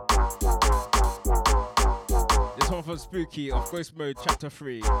 This one from Spooky of Ghost Mode Chapter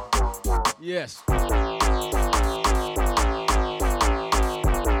 3. Yes.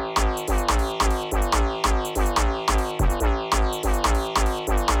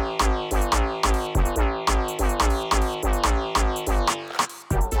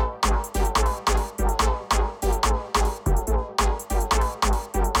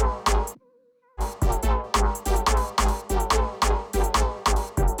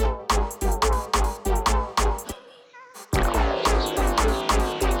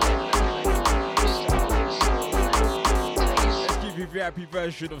 VIP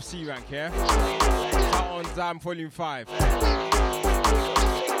version of C Rank, yeah? Out on Dime Volume 5.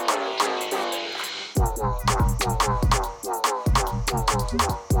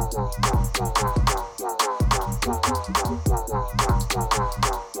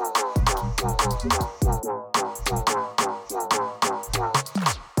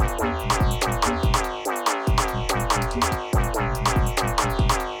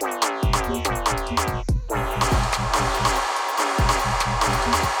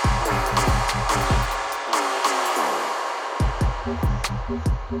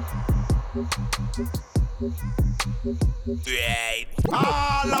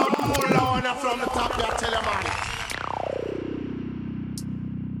 All out, pull on from the top, I tell you, man.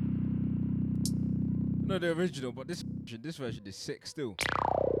 No, the original, but this version is sick still.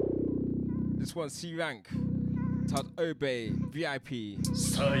 This one's C Rank. Todd Obey, VIP.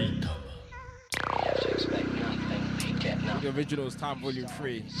 The original is Time Volume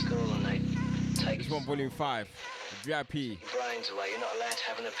 3. This one Volume 5. VIP. Brains away. You're not allowed to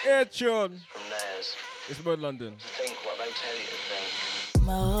have an opinion Air tune. from theirs. It's Mode London. Think what they tell you to think.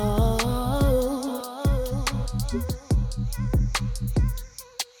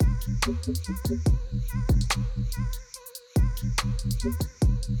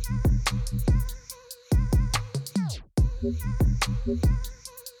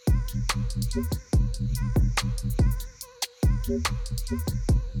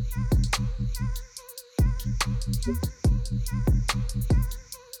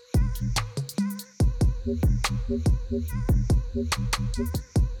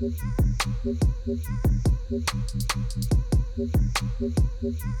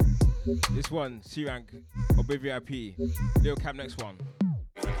 This one, C Rank, Obey VIP. Lil Cap next one.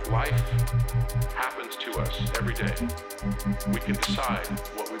 Life happens to us every day. We can decide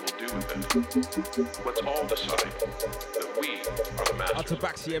what we will do with it. Let's all decide that we are the masters.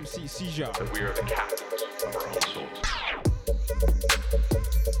 Atabaxi MC Seizure. That we are the captains of our own souls.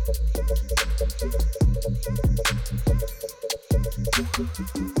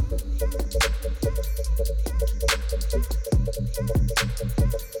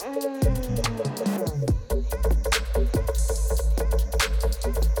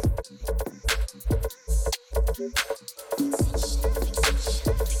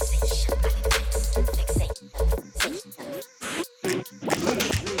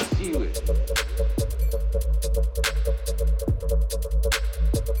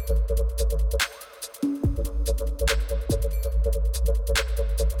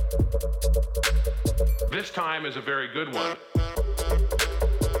 This time is a very good one.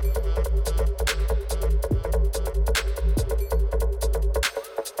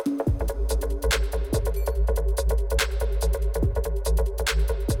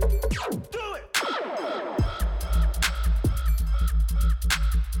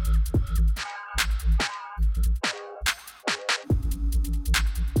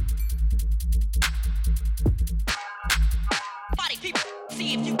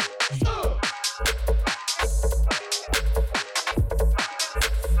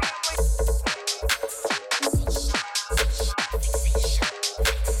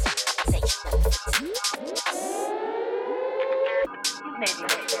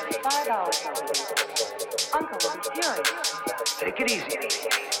 Take it easy.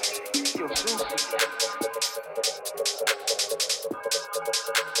 You'll soon see.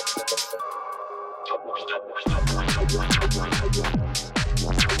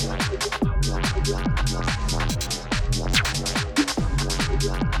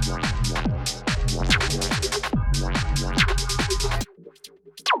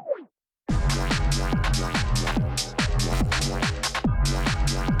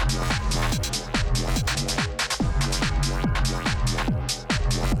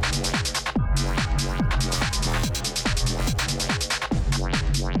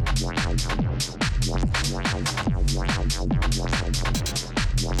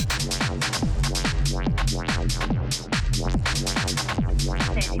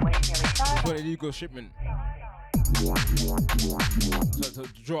 Illegal shipment. So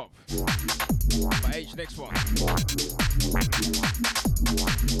to drop. By H, next one.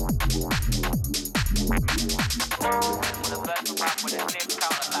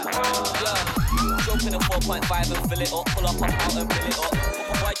 Jump in a 4.5 and fill it up. Pull up, pop out and fill it up.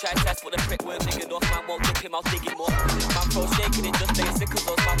 Boy try test what the prick weren't big enough. Man won't dip him, I'll dig him up. Man pro shaking it just ain't sick of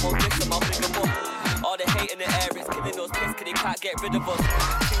us. Man won't diss him, I'll dig him up. All the hate in the air is killing us. Piss cause they can't get rid of us.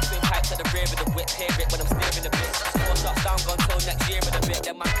 Two twin pipes at the rear of the whip. Hear it when I'm steering a bit. 4 shots down, gone till next year in a bit.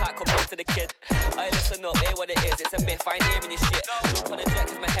 Then man can't come back to the kid. I listen up, hear what it is. It's a myth, I ain't hearing your shit. Look on the jet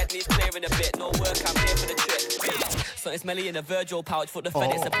cause my head needs clearing a bit. No work, I'm here for the trip. Something smelly in a Virgil pouch. Foot the Fed,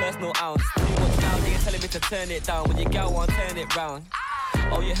 it's a personal ounce. Too much now, they ain't telling me to turn it down. When you go on, turn it round.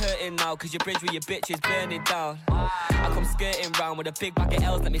 Oh, you're hurting now, cause your bridge with your bitch is burning down. I come skirting round with a big bag of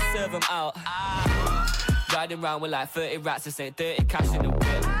L's, let me serve them out. Riding round with like 30 rats, this ain't dirty cash in the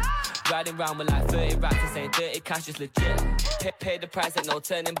whip. Riding round with like 30 rats, this ain't dirty cash, it's legit. Pay the price, ain't no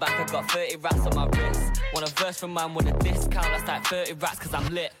turning back, I got 30 rats on my wrist. Want a verse from man with a discount, that's like 30 rats, cause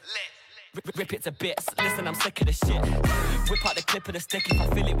I'm lit. Rip it to bits, listen, I'm sick of the shit. Whip out the clip of the stick, if I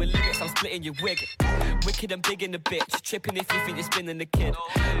fill it with lyrics, I'm splitting your wig. Wicked and big in the bitch, tripping if you think you're spinning the kid.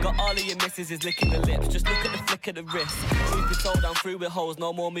 Got all of your misses is licking the lips, just look at the flick of the wrist. Truth be told, I'm through with hoes,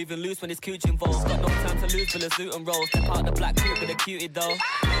 no more moving loose when it's cooch involved. Got no time to lose, Bill a zoot and roll. Step out the black coupe with a cutie doll.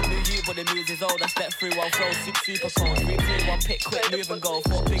 New you, but the news is old, I step through, I'll throw super cold. 3, 2, 1, pick, quick, move and go.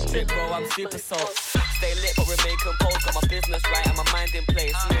 4 big trip, bro, I'm super sold. Stay lit, but remain composed, got my business right and my mind in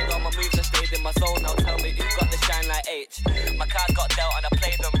place. Made all my moves and stayed in my zone, now tell me who got the shine like H. My cards got dealt and I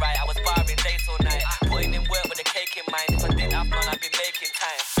played them right, I was barring days all night. Putting in work with a cake in mind, if I didn't have none I'd be making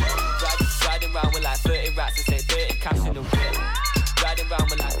time. Riding round with like 30 rats, this ain't dirty cash in the whip. Riding round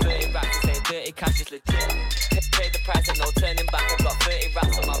with like 30 rats, this ain't dirty cash, it's legit. Pay the price, ain't no turning back, I got 30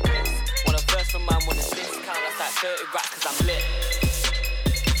 rats on my wrist. Want a verse from man, want a discount, that's like 30 rats cause I'm lit.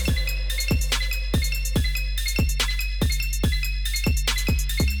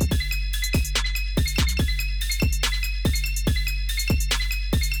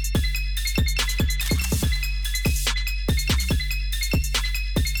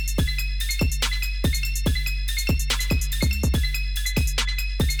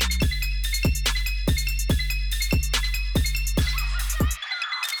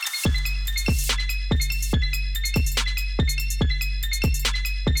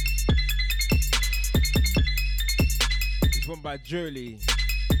 By Jolie,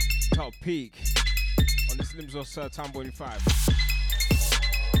 Top Peak on the Slims or Sir Tambourine 5.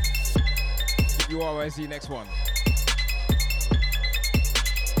 URSE, next one.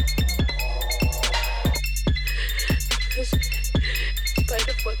 In spite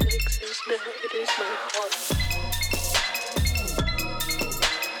of what makes sense now, it is my fault.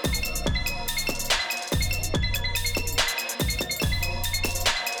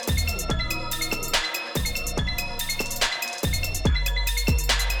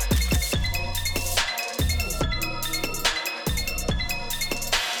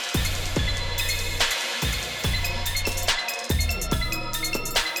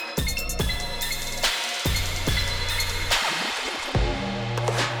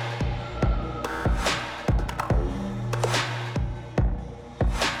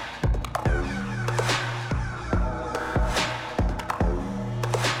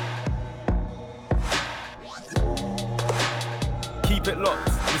 Keep it locked.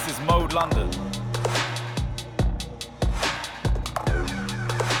 This is Mode London.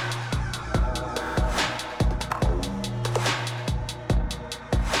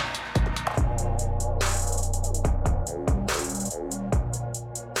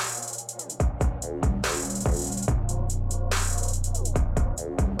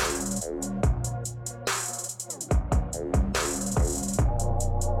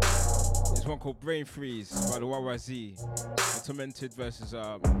 Called Brain Freeze by the YYZ. Tormented versus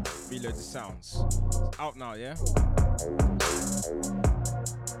Reloaded Sounds. It's out now, yeah?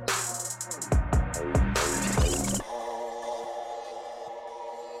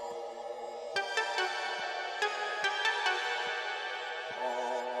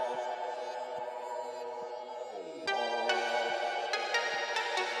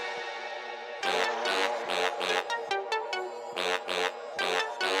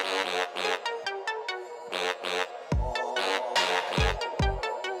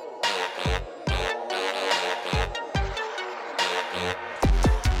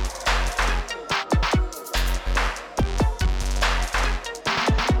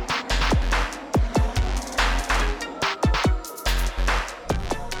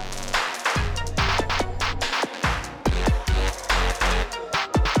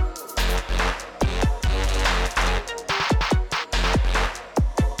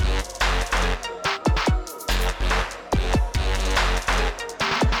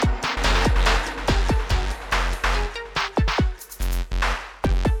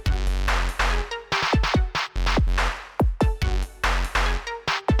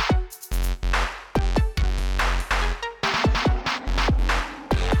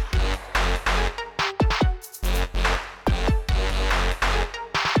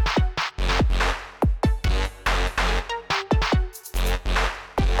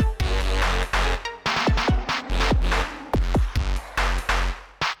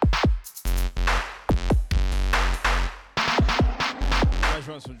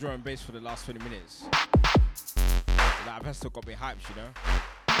 some drum and bass for the last 20 minutes. That Avesto got me hyped, you know.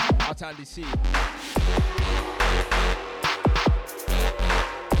 Out to Andy C. Next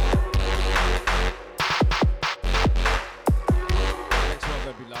one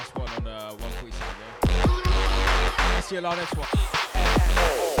gonna be last one on the 140 side, yeah. Let's see our next one.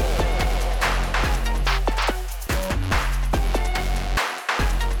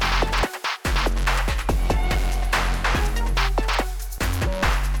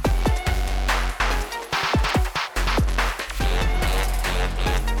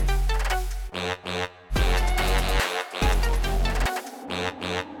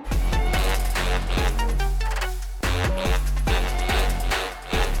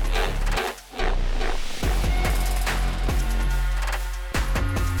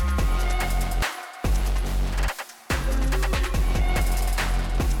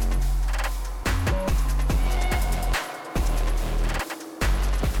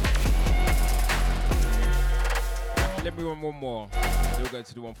 One more. We'll go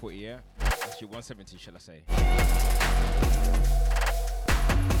to the 140, yeah? Actually, 170, shall I say.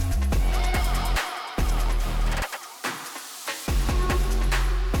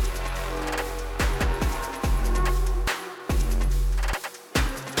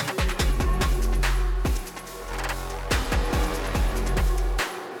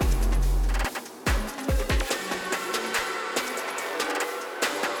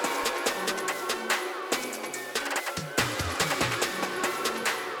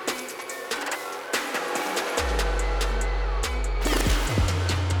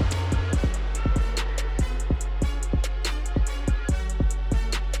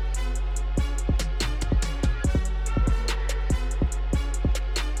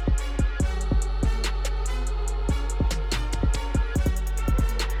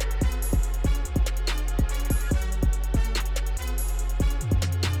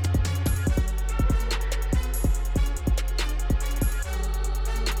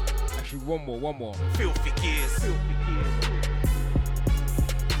 One more. Filthy gears.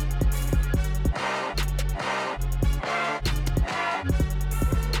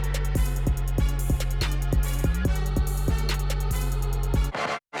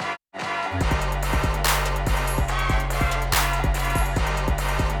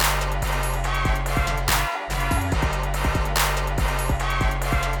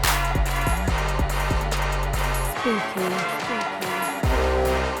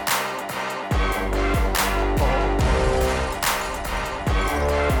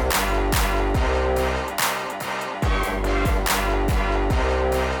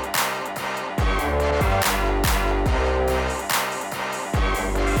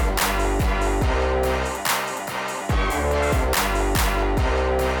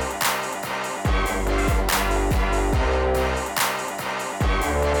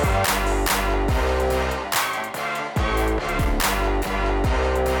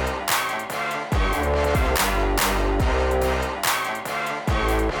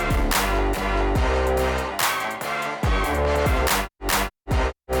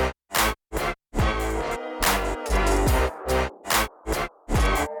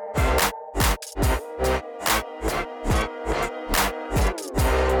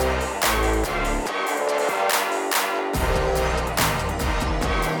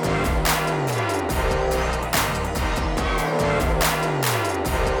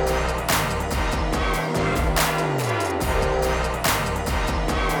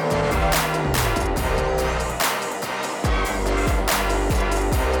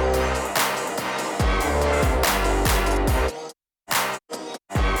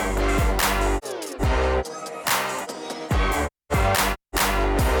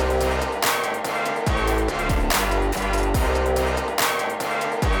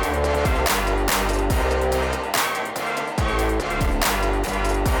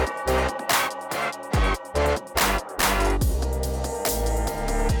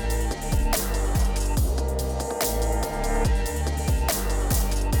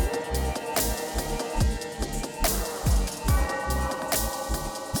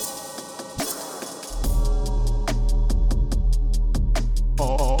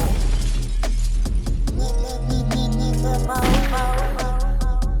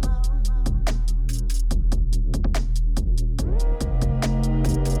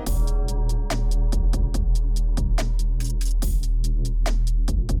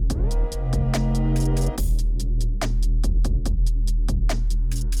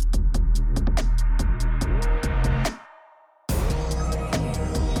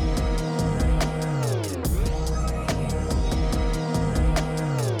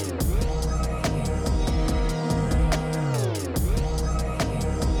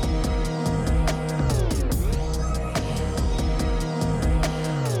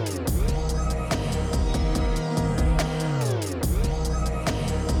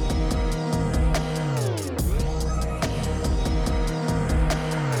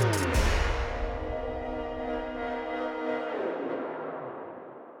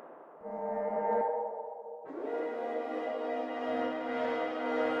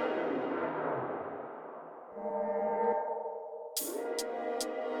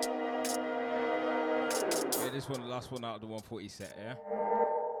 Make this one the last one out of the 140 set, yeah?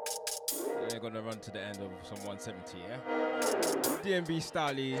 They're gonna run to the end of some 170, yeah? DMV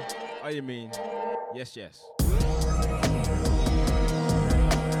Styly, how you mean? Yes, yes.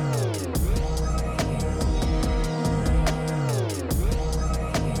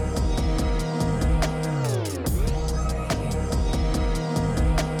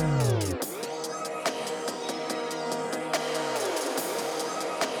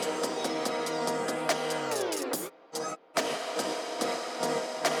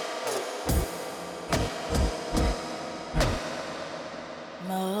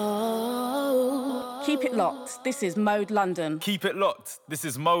 Keep it locked. This is Mode London. Keep it locked. This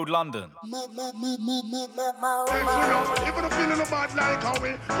is Mode London. Even if feeling bad like how we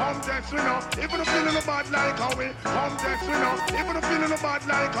home text we know. Even if feeling bad like how we home text we know. Even if feeling bad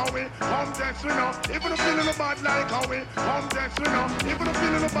like how we home text we know. Even if feeling bad like how we home text we know. Even if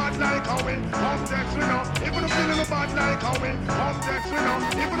feeling bad like how we home text we know. Even if feeling bad like how we home text we know.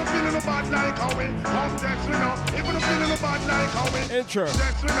 Even if feeling bad like how we home text we know. Even if feeling bad like how we intro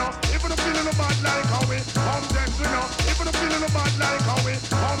text we know. Even if feeling bad like how we home text we know. Even if feeling bad like how we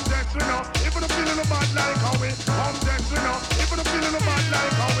home text we know. Even if feeling bad like how we home text we know. Even if feeling bad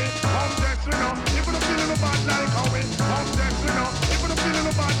like how we home text we know. Even if feeling bad like how we home text we know. Even if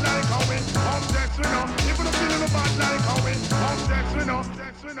feeling bad like how we home text we know. Even if feeling bad like how we home text we know.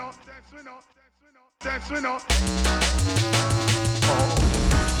 Text we know. Text we know. Text we know.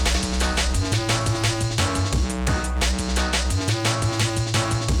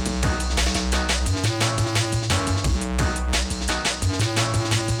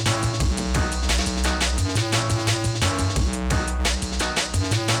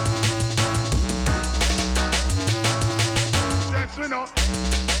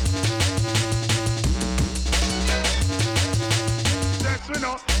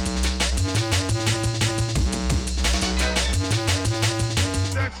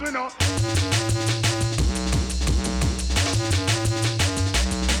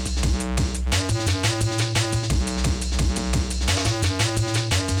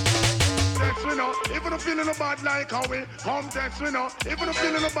 Like how we home text we know. Even if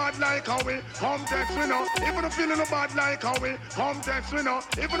feeling bad like how we home text we know. Even if feeling bad like how we home text we know.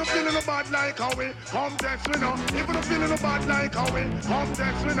 Even if feeling bad like how we home text we know. Even if feeling bad like how we home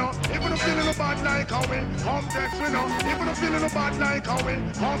text we know. Even if feeling bad like how we home text we know. Even if feeling bad like how we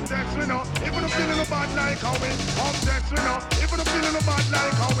home text we know. Even if feeling bad like how we home text we know. Even if feeling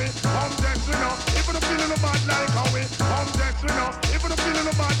bad like how we home text we know. Even if feeling bad like how we home text we know. Even if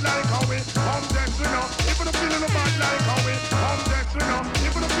feeling bad like how we home text we know. Even if feeling bad like how we home text we know.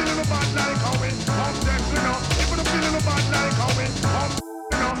 Even if feeling bad like how we home text we know. Even if feeling bad like how we home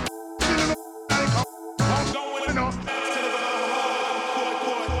we know. Feeling like how home we know.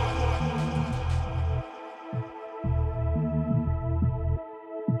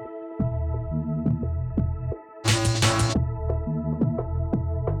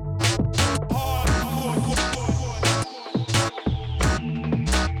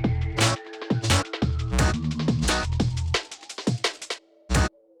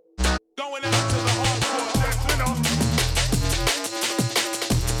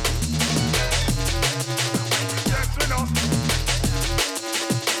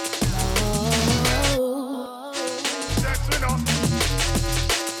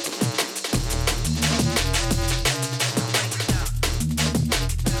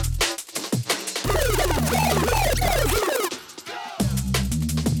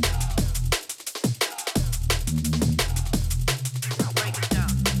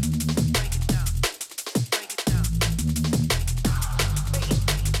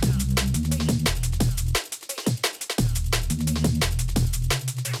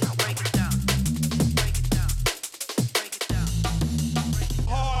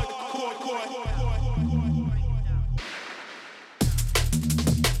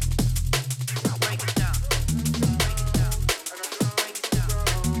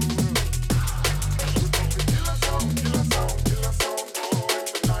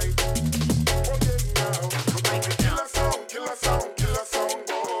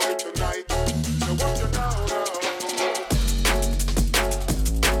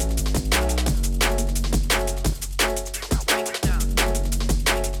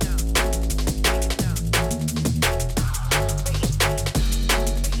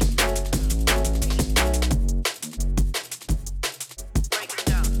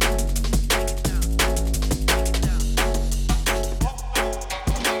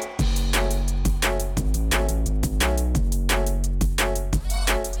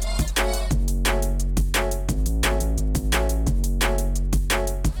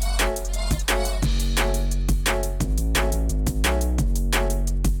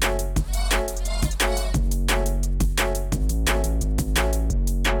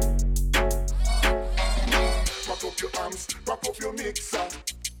 boss, pack up your mixer.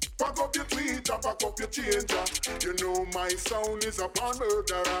 Pack up your tweeter, pack up your changer. You know my sound is a pan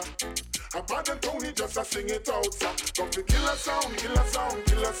murderer. A bad and Tony just a sing it out, sir. Come to kill a sound,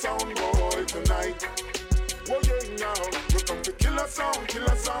 boy tonight. Oh yeah, now we come to kill a sound,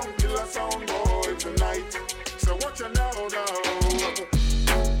 boy tonight. So watch you now.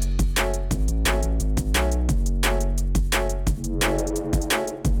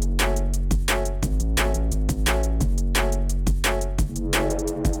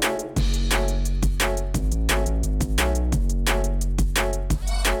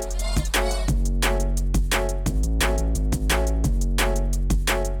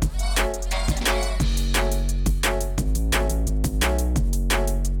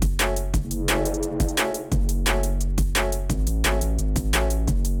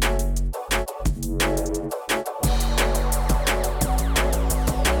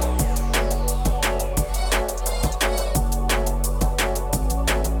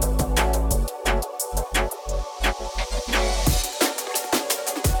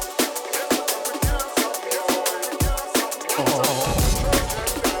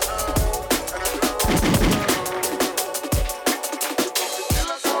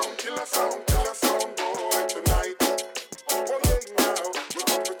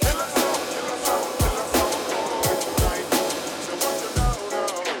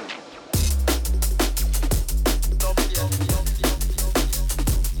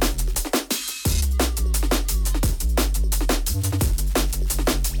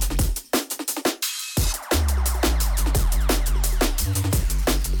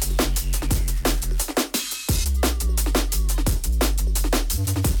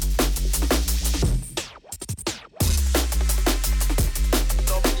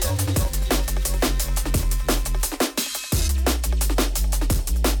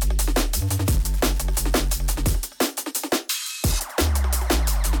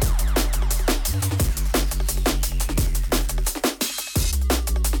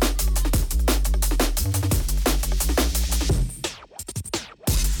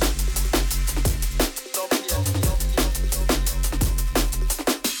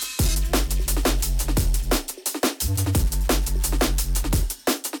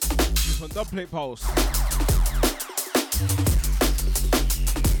 Play pulse.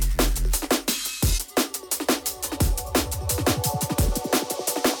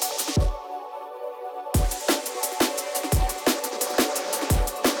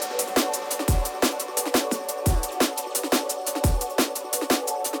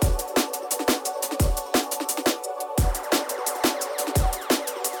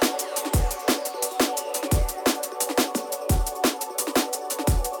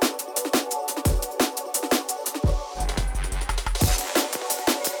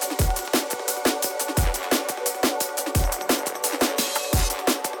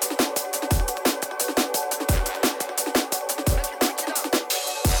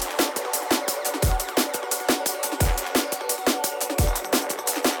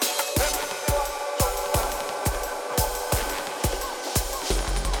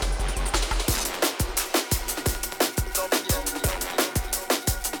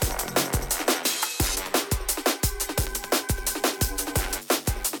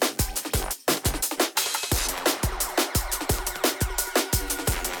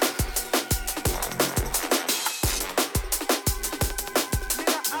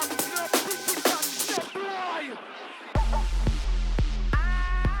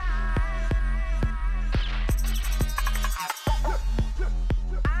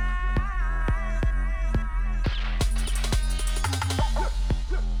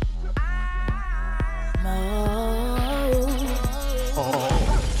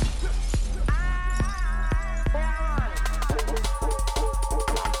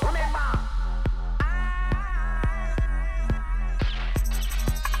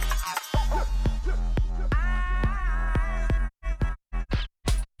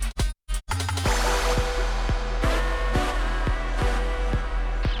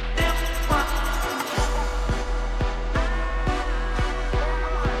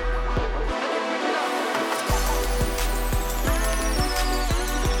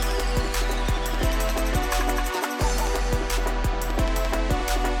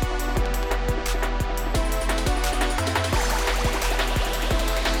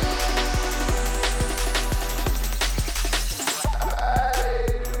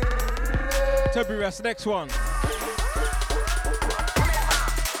 That's the next one.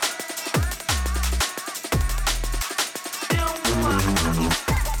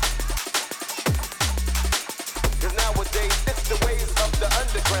 Nowadays, it's the ways of the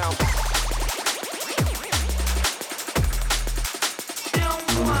underground.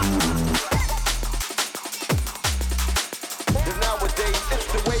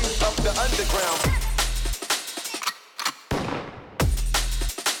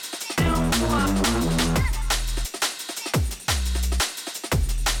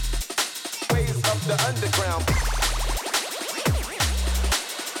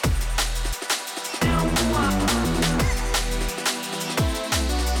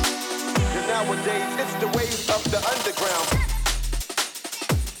 nowadays it's the ways of the underground.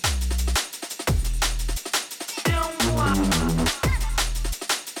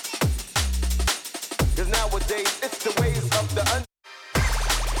 Cause nowadays it's the ways of the underground.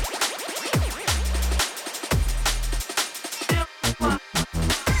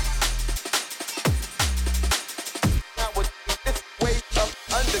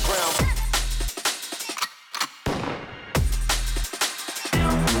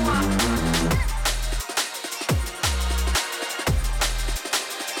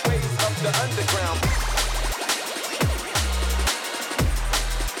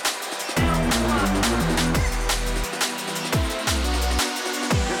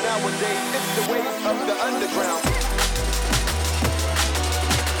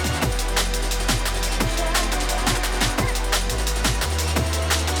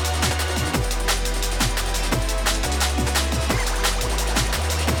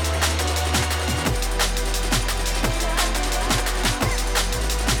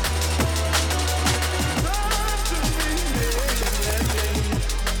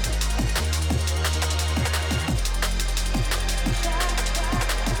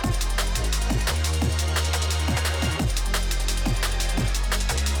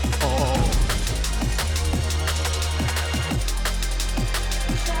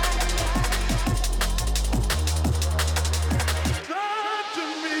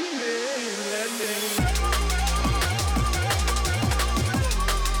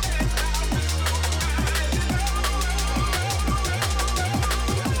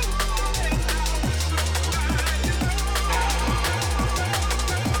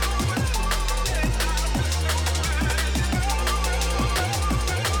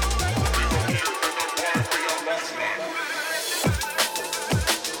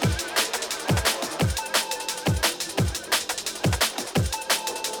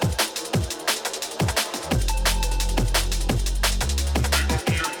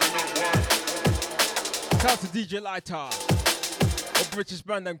 DJ Lighter, or British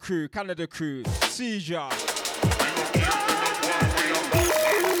band and crew, Canada crew, Seizure.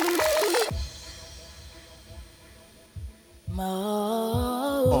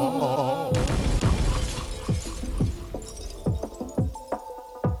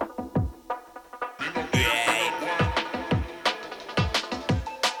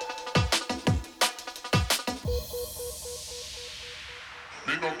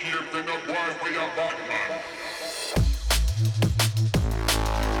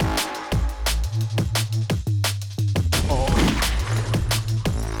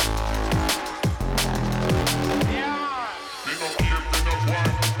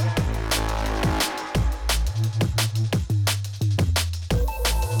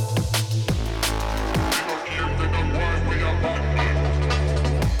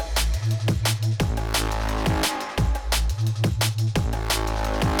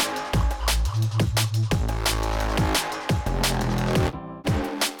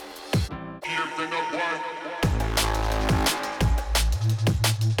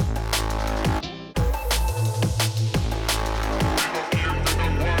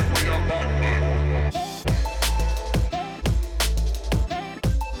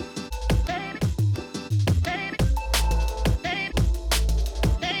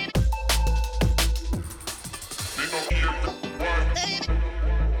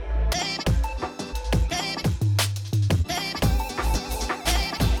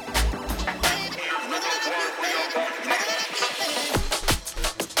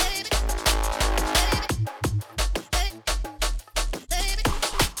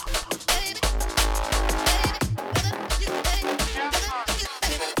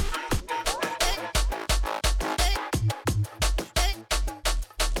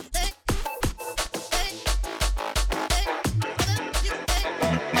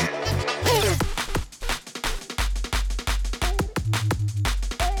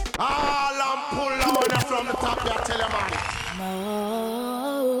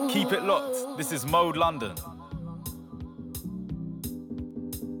 Keep it locked. This is Mode London.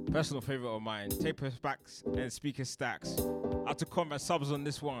 Personal favourite of mine, taper backs and speaker stacks. Out to combat subs on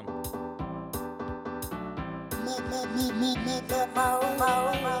this one.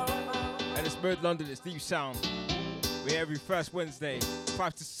 And it's Mode London, it's Deepsound. We're every first Wednesday,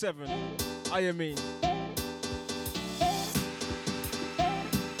 5 to 7. I mean.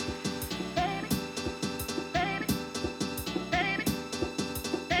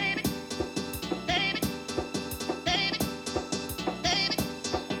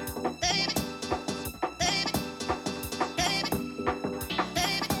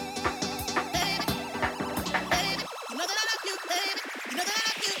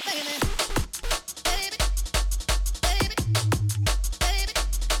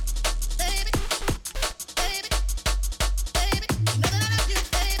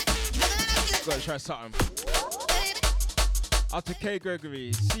 try something. Out to K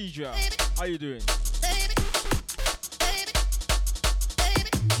Gregory, Cedra, how you doing?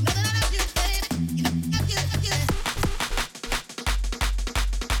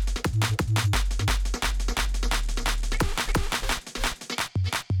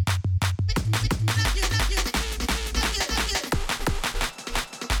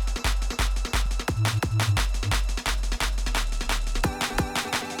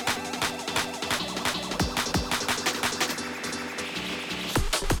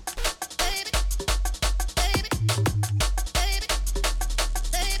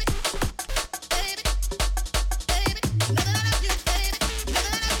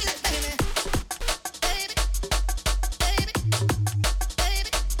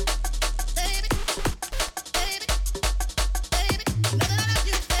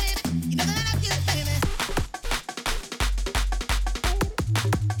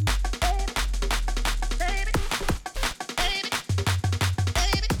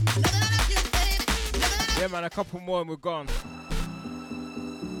 Yeah, man, a couple more and we're gone.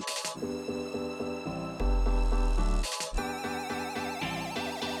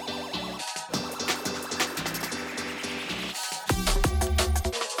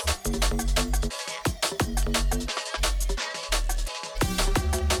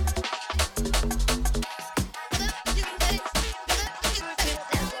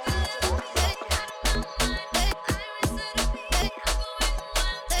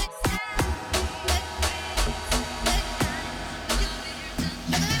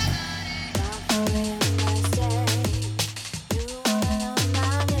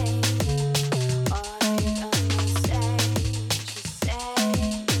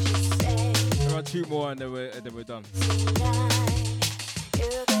 Two more and then we're done.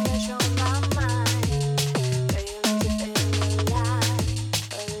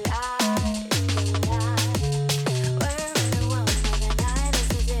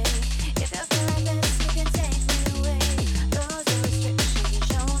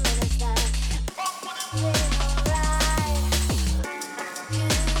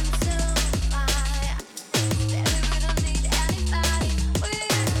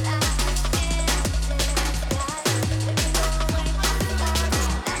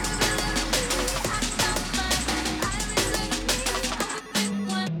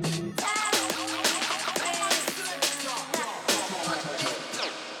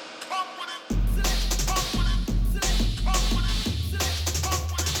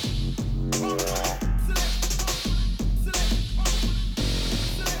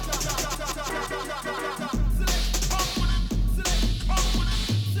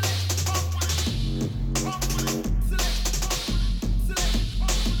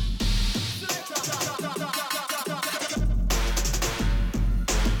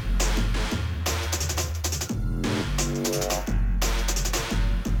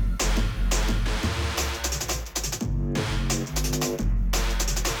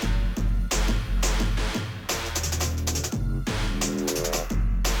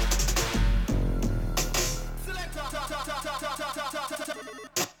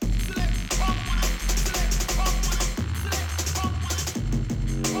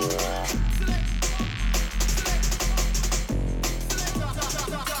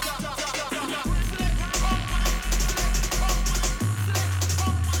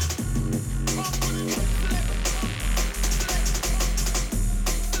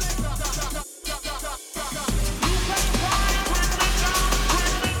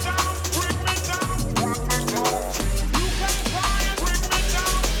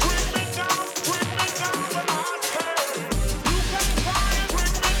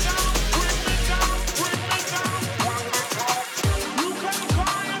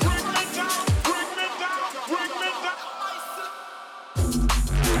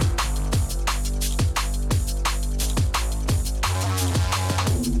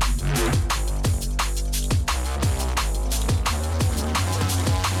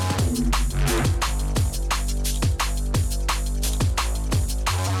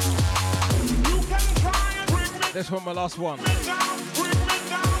 This one, my last one.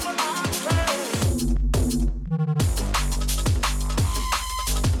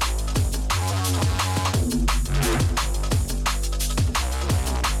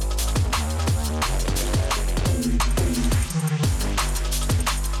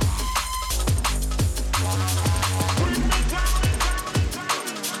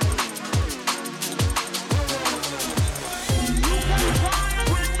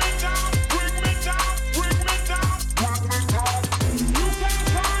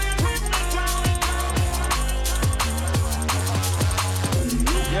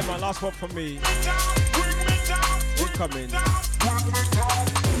 Last one from me. Incoming.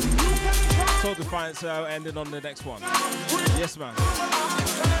 Soul Defiance ending on the next one. Yes, man.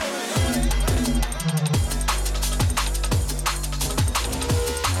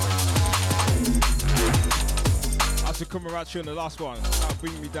 I should come around you on the last one. That'll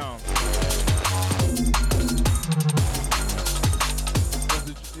bring me down.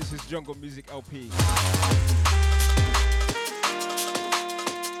 This is Jungle Music LP.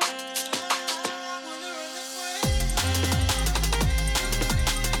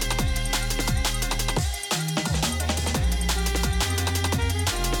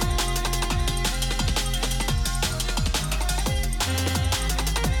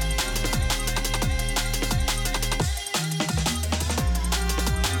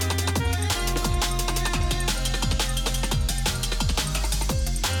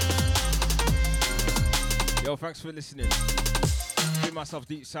 Yo, thanks for listening. Give myself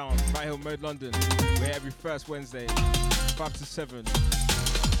Deepsound, right here in Mode London. We're here every first Wednesday, 5 to 7.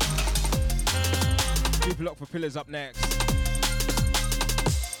 Keep it locked for Pillars up next.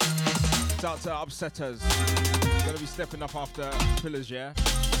 Shout out to Upsetters. Gonna be stepping up after Pillars, yeah?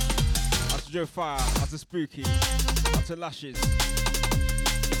 Out to Joe Fire, out to Spooky, out to Lashes,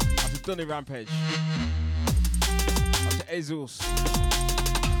 out to Donny Rampage, out to Azus.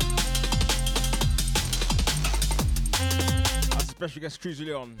 Special guest Cruise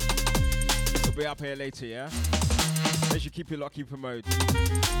Leon. He'll be up here later, yeah? Make sure you keep it locked, keep it mode.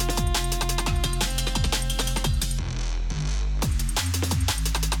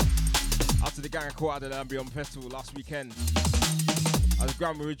 After the gang I caught at the Lambion Festival last weekend. As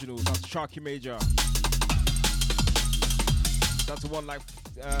Grand Originals, that's Sharky Major. That's the one like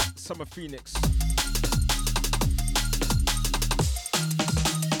Summer Phoenix.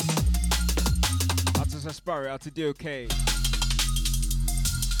 Out to Saspari, out to DOK.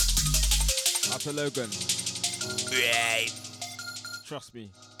 Out to Logan. Right. Trust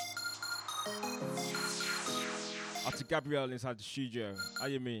me. Out to Gabrielle inside the studio. How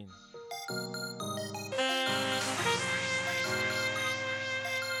you mean?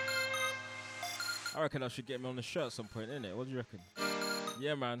 I reckon I should get me on the shirt at some point, innit? What do you reckon?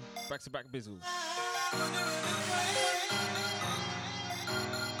 Yeah, man. Back to back bizzle.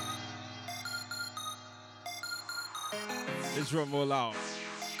 Let's run all out.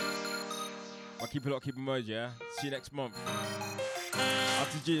 I'll keep it up, keep it mode, yeah? See you next month.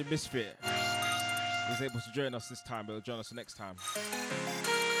 After G Misfit was able to join us this time, but he'll join us the next time.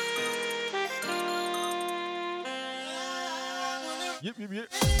 Yep.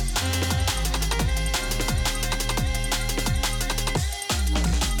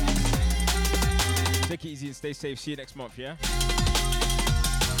 Take it easy and stay safe. See you next month, yeah?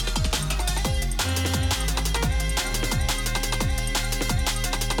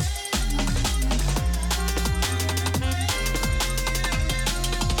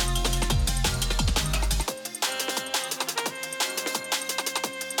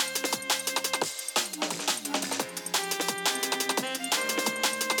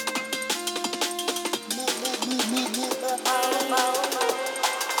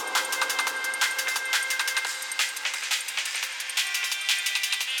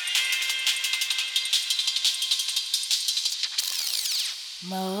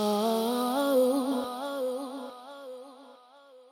 More.